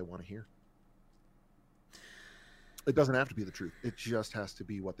because it's what they want to hear. It doesn't have to be the truth. It just has to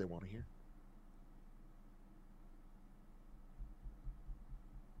be what they want to hear.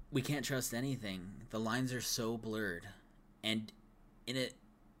 We can't trust anything. The lines are so blurred. And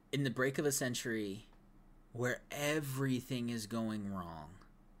in the break of a century where everything is going wrong,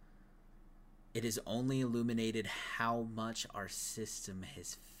 it is only illuminated how much our system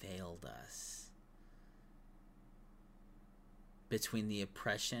has failed us. Between the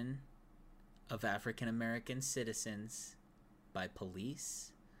oppression of African American citizens by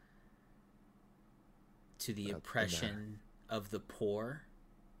police, to the oppression of the poor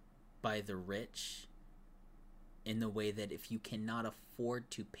by the rich, in the way that if you cannot afford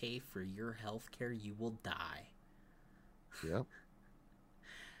to pay for your health care, you will die. Yep.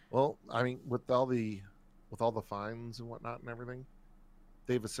 Well, I mean, with all the fines and whatnot and everything,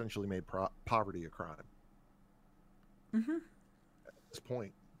 they've essentially made poverty a crime. Mm-hmm. At this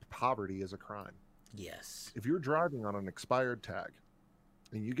point, poverty is a crime. Yes. If you're driving on an expired tag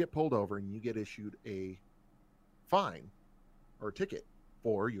and you get pulled over and you get issued a fine or a ticket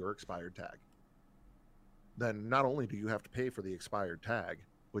for your expired tag, then not only do you have to pay for the expired tag,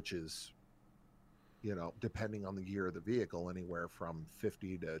 which is, you know, depending on the year of the vehicle, anywhere from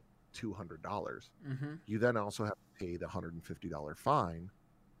 $50 to $200. Mm-hmm. You then also have to pay the $150 fine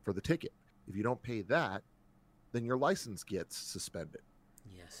for the ticket. If you don't pay that, then your license gets suspended.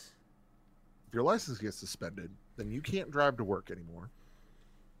 Yes. If your license gets suspended, then you can't drive to work anymore.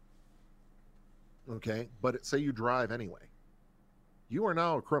 Okay? But say you drive anyway. You are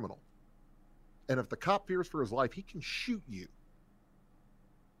now a criminal. And if the cop fears for his life, he can shoot you.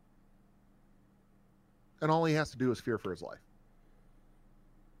 And all he has to do is fear for his life.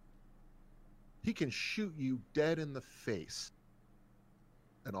 He can shoot you dead in the face.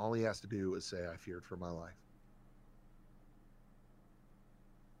 And all he has to do is say, I feared for my life.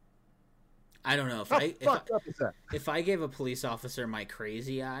 I don't know. If I gave a police officer my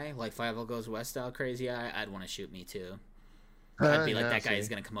crazy eye, like Five Goes West style crazy eye, I'd want to shoot me too. I'd be like, that guy is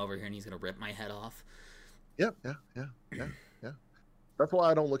going to come over here and he's going to rip my head off. Yeah. That's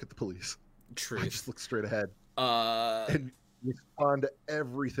why I don't look at the police. Truth. I just look straight ahead. And respond to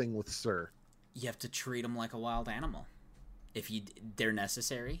everything with sir. You have to treat them like a wild animal. They're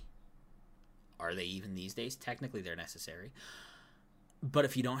necessary. Are they even these days? Technically, they're necessary. But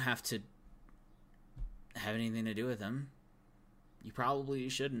if you don't have to have anything to do with them, you probably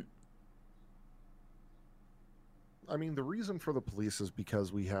shouldn't. I mean, the reason for the police is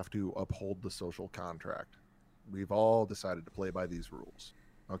because we have to uphold the social contract. We've all decided to play by these rules.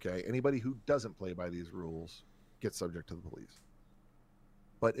 Okay? Anybody who doesn't play by these rules gets subject to the police.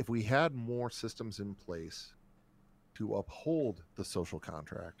 But if we had more systems in place to uphold the social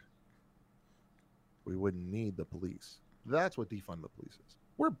contract, we wouldn't need the police. That's what defund the police is.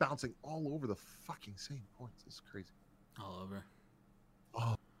 We're bouncing all over the fucking same points. It's crazy. All over.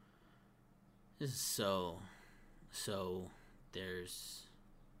 Oh. This is so there's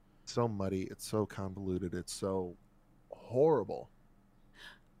so muddy. It's so convoluted. It's so horrible.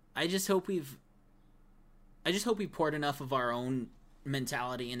 I just hope we poured enough of our own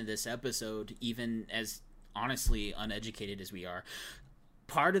mentality into this episode, even as honestly uneducated as we are.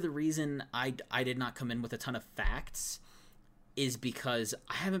 part of the reason I did not come in with a ton of facts is because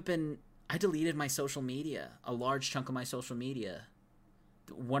I deleted my social media, a large chunk of my social media.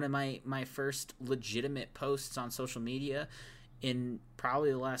 One of my first legitimate posts on social media in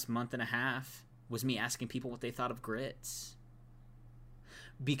probably the last month and a half was me asking people what they thought of grits.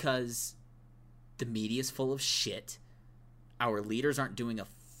 Because the media's full of shit. Our leaders aren't doing a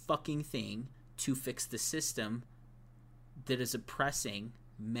fucking thing to fix the system that is oppressing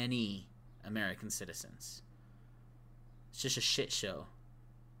many American citizens. It's just a shit show.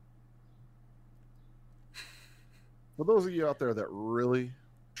 For those of you out there that really,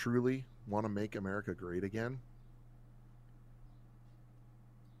 truly want to make America great again,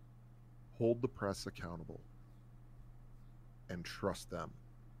 hold the press accountable and trust them.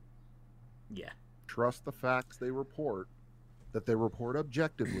 Yeah. Trust the facts they report, that they report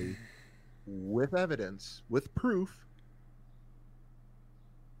objectively, with evidence, with proof.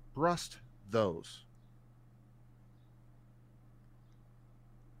 Trust those.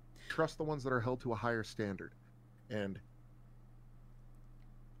 Trust the ones that are held to a higher standard. And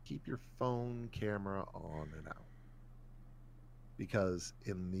keep your phone camera on and out. Because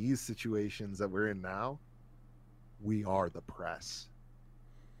in these situations that we're in now, we are the press.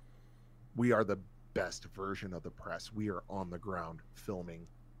 We are the best version of the press. We are on the ground filming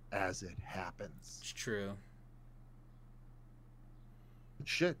as it happens. It's true.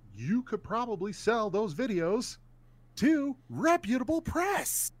 Shit, you could probably sell those videos to reputable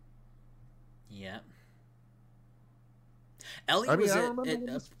press. Yep. Ellie I mean, was I remember when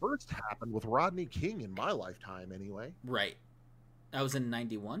this first happened with Rodney King in my lifetime, anyway. Right. I was in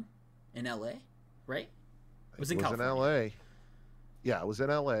 91 in LA, right? It was in in California. LA. Yeah, it was in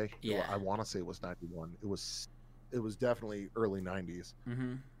LA. Yeah. I want to say it was 91. It was definitely early 90s.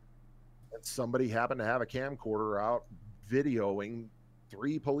 Mm-hmm. And somebody happened to have a camcorder out videoing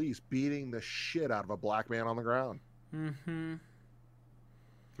 3 police beating the shit out of a black man on the ground. Mm-hmm.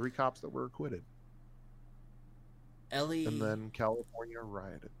 3 cops that were acquitted. Ellie... And then California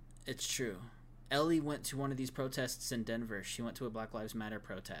rioted. It's true. Ellie went to one of these protests in Denver. She went to a Black Lives Matter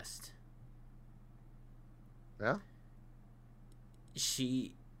protest. Yeah?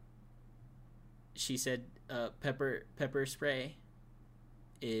 She said pepper spray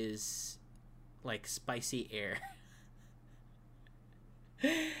is like spicy air.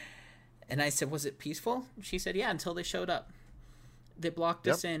 And I said, was it peaceful? She said, yeah, until they showed up. They blocked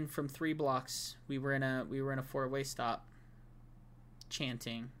us in from 3 blocks. We were in a 4-way stop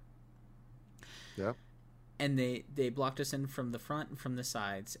chanting. Yep. And they blocked us in from the front and from the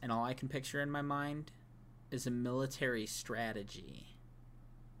sides, and all I can picture in my mind is a military strategy.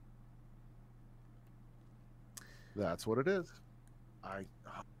 That's what it is.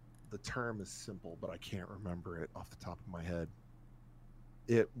 The term is simple, but I can't remember it off the top of my head.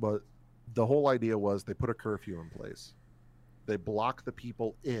 The whole idea was they put a curfew in place. They block the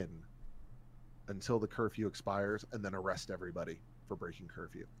people in until the curfew expires and then arrest everybody for breaking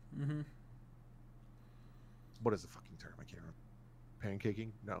curfew. Mm-hmm. What is the fucking term? I can't remember.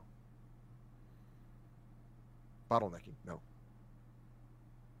 Pancaking? No. Bottlenecking? No.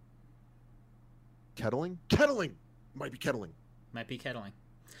 Kettling? Kettling! Might be kettling. Might be kettling.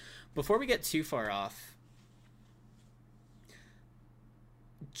 Before we get too far off,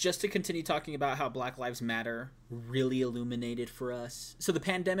 just to continue talking about how Black Lives Matter really illuminated for us. So the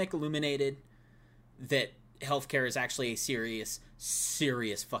pandemic illuminated that healthcare is actually a serious,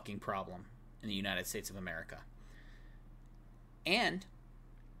 serious fucking problem in the United States of America. And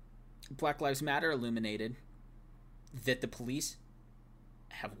Black Lives Matter illuminated that the police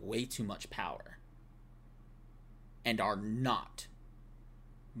have way too much power and are not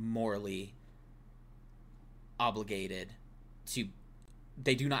morally obligated to...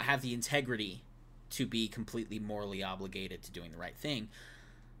 They do not have the integrity to be completely morally obligated to doing the right thing.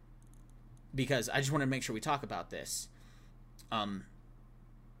 Because I just want to make sure we talk about this.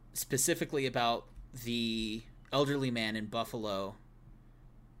 Specifically about the elderly man in Buffalo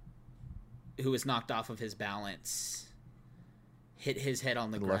who was knocked off of his balance, hit his head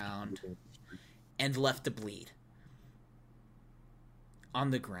on the ground, and left to bleed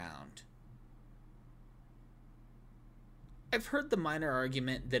on the ground. I've heard the minor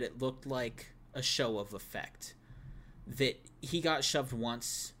argument that it looked like a show of effect. That he got shoved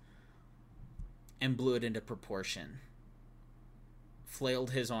once and blew it into proportion.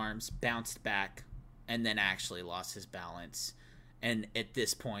 Flailed his arms, bounced back, and then actually lost his balance. And at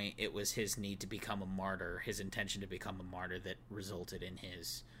this point, it was his need to become a martyr, his intention to become a martyr, that resulted in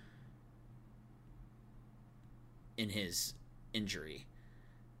his injury.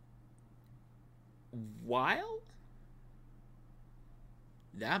 While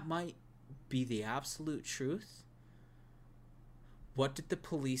that might be the absolute truth. What did the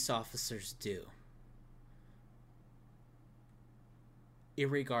police officers do?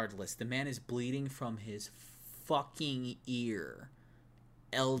 Irregardless, the man is bleeding from his fucking ear.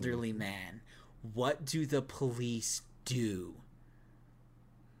 Elderly man. What do the police do?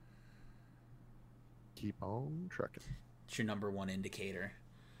 Keep on trucking. It's your number one indicator.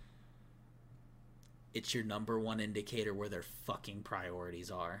 It's your number one indicator where their fucking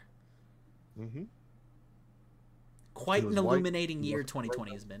priorities are. Mm-hmm. Quite an illuminating year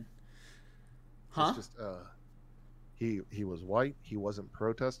 2020 has been. Huh? It's just, he was white. He wasn't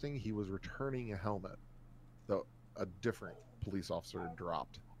protesting. He was returning a helmet. Though a different police officer had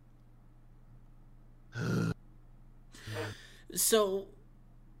dropped. So,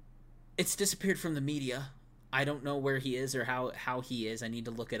 it's disappeared from the media. I don't know where he is or how he is. I need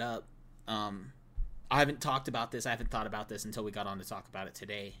to look it up. I haven't talked about this. I haven't thought about this until we got on to talk about it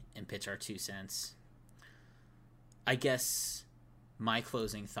today and pitch our 2 cents. I guess my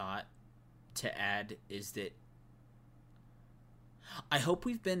closing thought to add is that I hope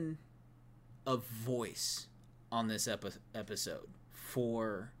we've been a voice on this episode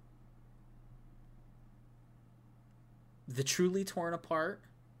for the truly torn apart,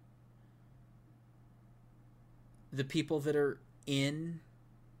 the people that are in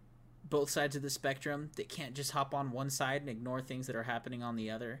both sides of the spectrum that can't just hop on one side and ignore things that are happening on the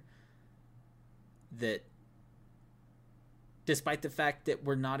other, that despite the fact that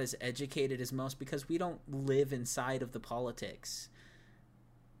we're not as educated as most because we don't live inside of the politics.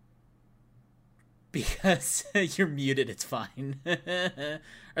 Because you're muted, it's fine.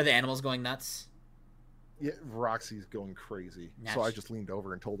 Are the animals going nuts? Yeah, Roxy's going crazy. So I just leaned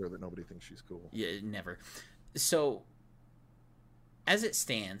over and told her that nobody thinks she's cool. Yeah, never. So, as it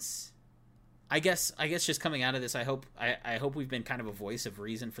stands, I guess just coming out of this, I hope we've been kind of a voice of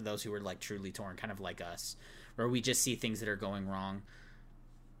reason for those who are like truly torn, kind of like us, where we just see things that are going wrong,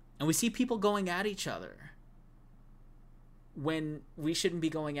 and we see people going at each other when we shouldn't be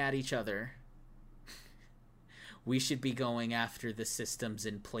going at each other. We should be going after the systems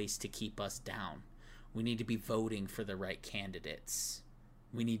in place to keep us down. We need to be voting for the right candidates.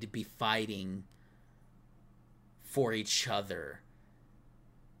 We need to be fighting for each other,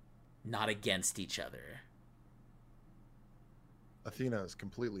 not against each other. Athena is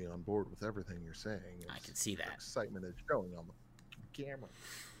completely on board with everything you're saying. I can see that. Excitement is showing on the camera.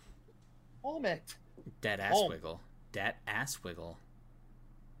 Almect. Dead ass wiggle. Dead ass wiggle.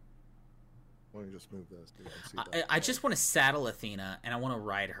 Let me just move this. So you can see I just want to saddle Athena, and I want to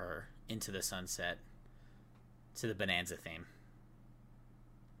ride her into the sunset to the Bonanza theme.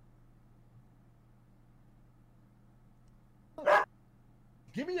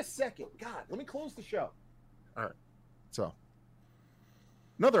 Give me a second. God, let me close the show. All right. So,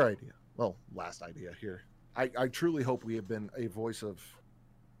 another idea. Well, last idea here. I truly hope we have been a voice of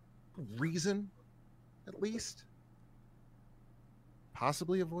reason, at least.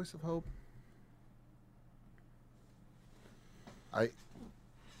 Possibly a voice of hope.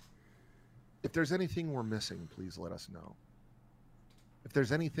 If there's anything we're missing, please let us know. If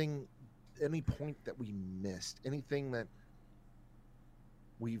there's anything, any point that we missed, anything that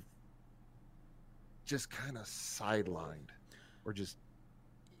we've just kind of sidelined or just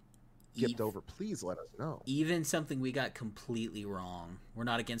skipped over, please let us know. Even something we got completely wrong. We're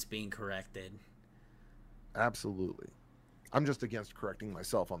not against being corrected. Absolutely. I'm just against correcting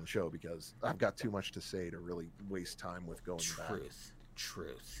myself on the show because I've got too much to say to really waste time with going back.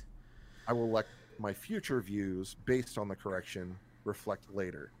 Truth. I will let my future views based on the correction reflect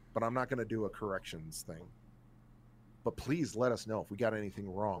later, but I'm not going to do a corrections thing. But please let us know if we got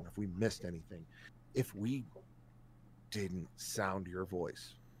anything wrong, if we missed anything, if we didn't sound your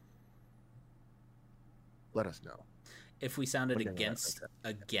voice. Let us know. If we sounded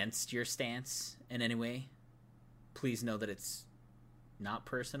against your stance in any way, please know that it's not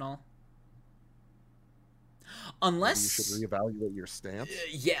personal. Unless you should reevaluate your stance.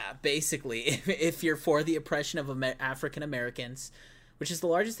 Yeah, basically, if you're for the oppression of African Americans, which is the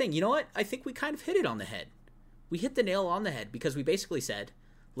largest thing. You know what? I think we kind of hit it on the head. We hit the nail on the head because we basically said,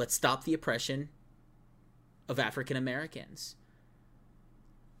 let's stop the oppression of African Americans.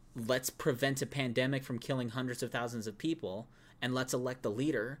 Let's prevent a pandemic from killing hundreds of thousands of people, and let's elect a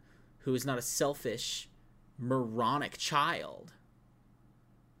leader who is not a selfish, moronic child.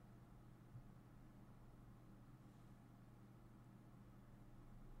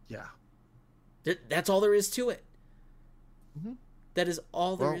 Yeah. That's all there is to it. Mm-hmm. That is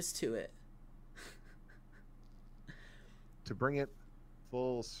all there is to it. To bring it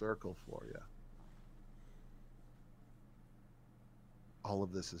full circle for you. All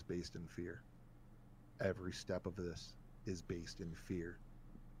of this is based in fear. Every step of this is based in fear.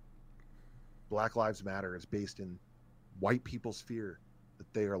 Black Lives Matter is based in white people's fear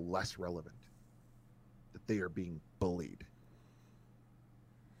that they are less relevant, that they are being bullied.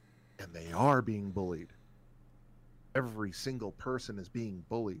 And they are being bullied. Every single person is being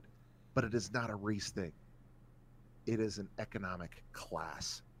bullied, but it is not a race thing. It is an economic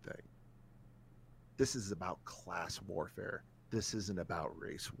class thing. This is about class warfare. This isn't about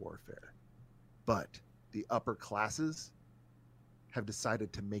race warfare. But the upper classes have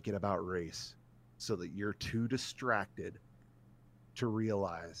decided to make it about race so that you're too distracted to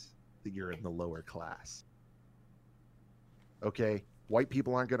realize that you're in the lower class. Okay, white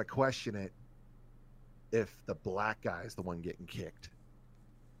people aren't going to question it if the black guy is the one getting kicked.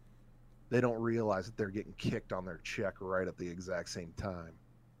 They don't realize that they're getting kicked on their check right at the exact same time.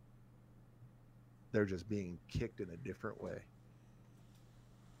 They're just being kicked in a different way.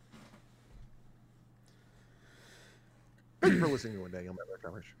 Thank you for listening to Daniel Metler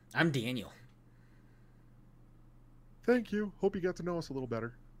coverage. I'm Daniel. Thank you. Hope you got to know us a little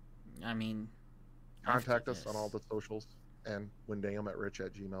better. I mean, contact us on all the socials and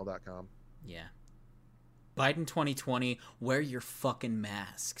windalemetrich@gmail.com. Yeah. Biden 2020, wear your fucking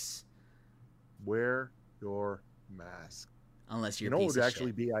masks. Wear your mask. Unless you're a piece of shit. You know what would shit.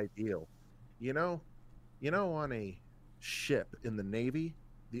 actually be ideal? You know, on a ship in the Navy,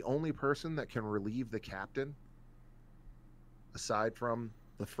 the only person that can relieve the captain, aside from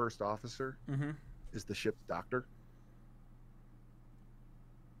the first officer, is the ship's doctor.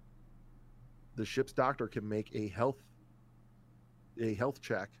 The ship's doctor can make a health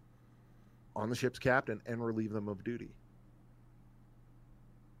check on the ship's captain and relieve them of duty.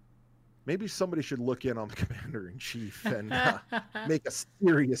 Maybe somebody should look in on the commander-in-chief and make a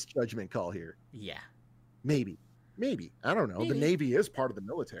serious judgment call here. Yeah. Maybe. I don't know. Maybe. The Navy is part of the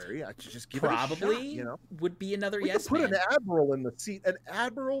military. I just give it a shot, you know? Would be another we yes could put man. an admiral in the seat. An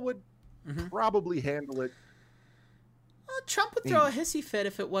admiral would probably handle it. Well, Trump would throw a hissy fit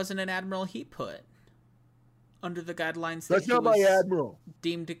if it wasn't an admiral he put under the guidelines that that's not my admiral.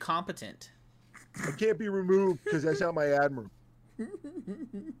 Deemed incompetent. I can't be removed because that's not my admiral.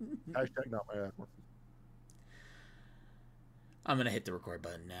 Hashtag not my admiral. I'm gonna hit the record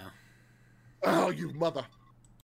button now. Oh, you mother.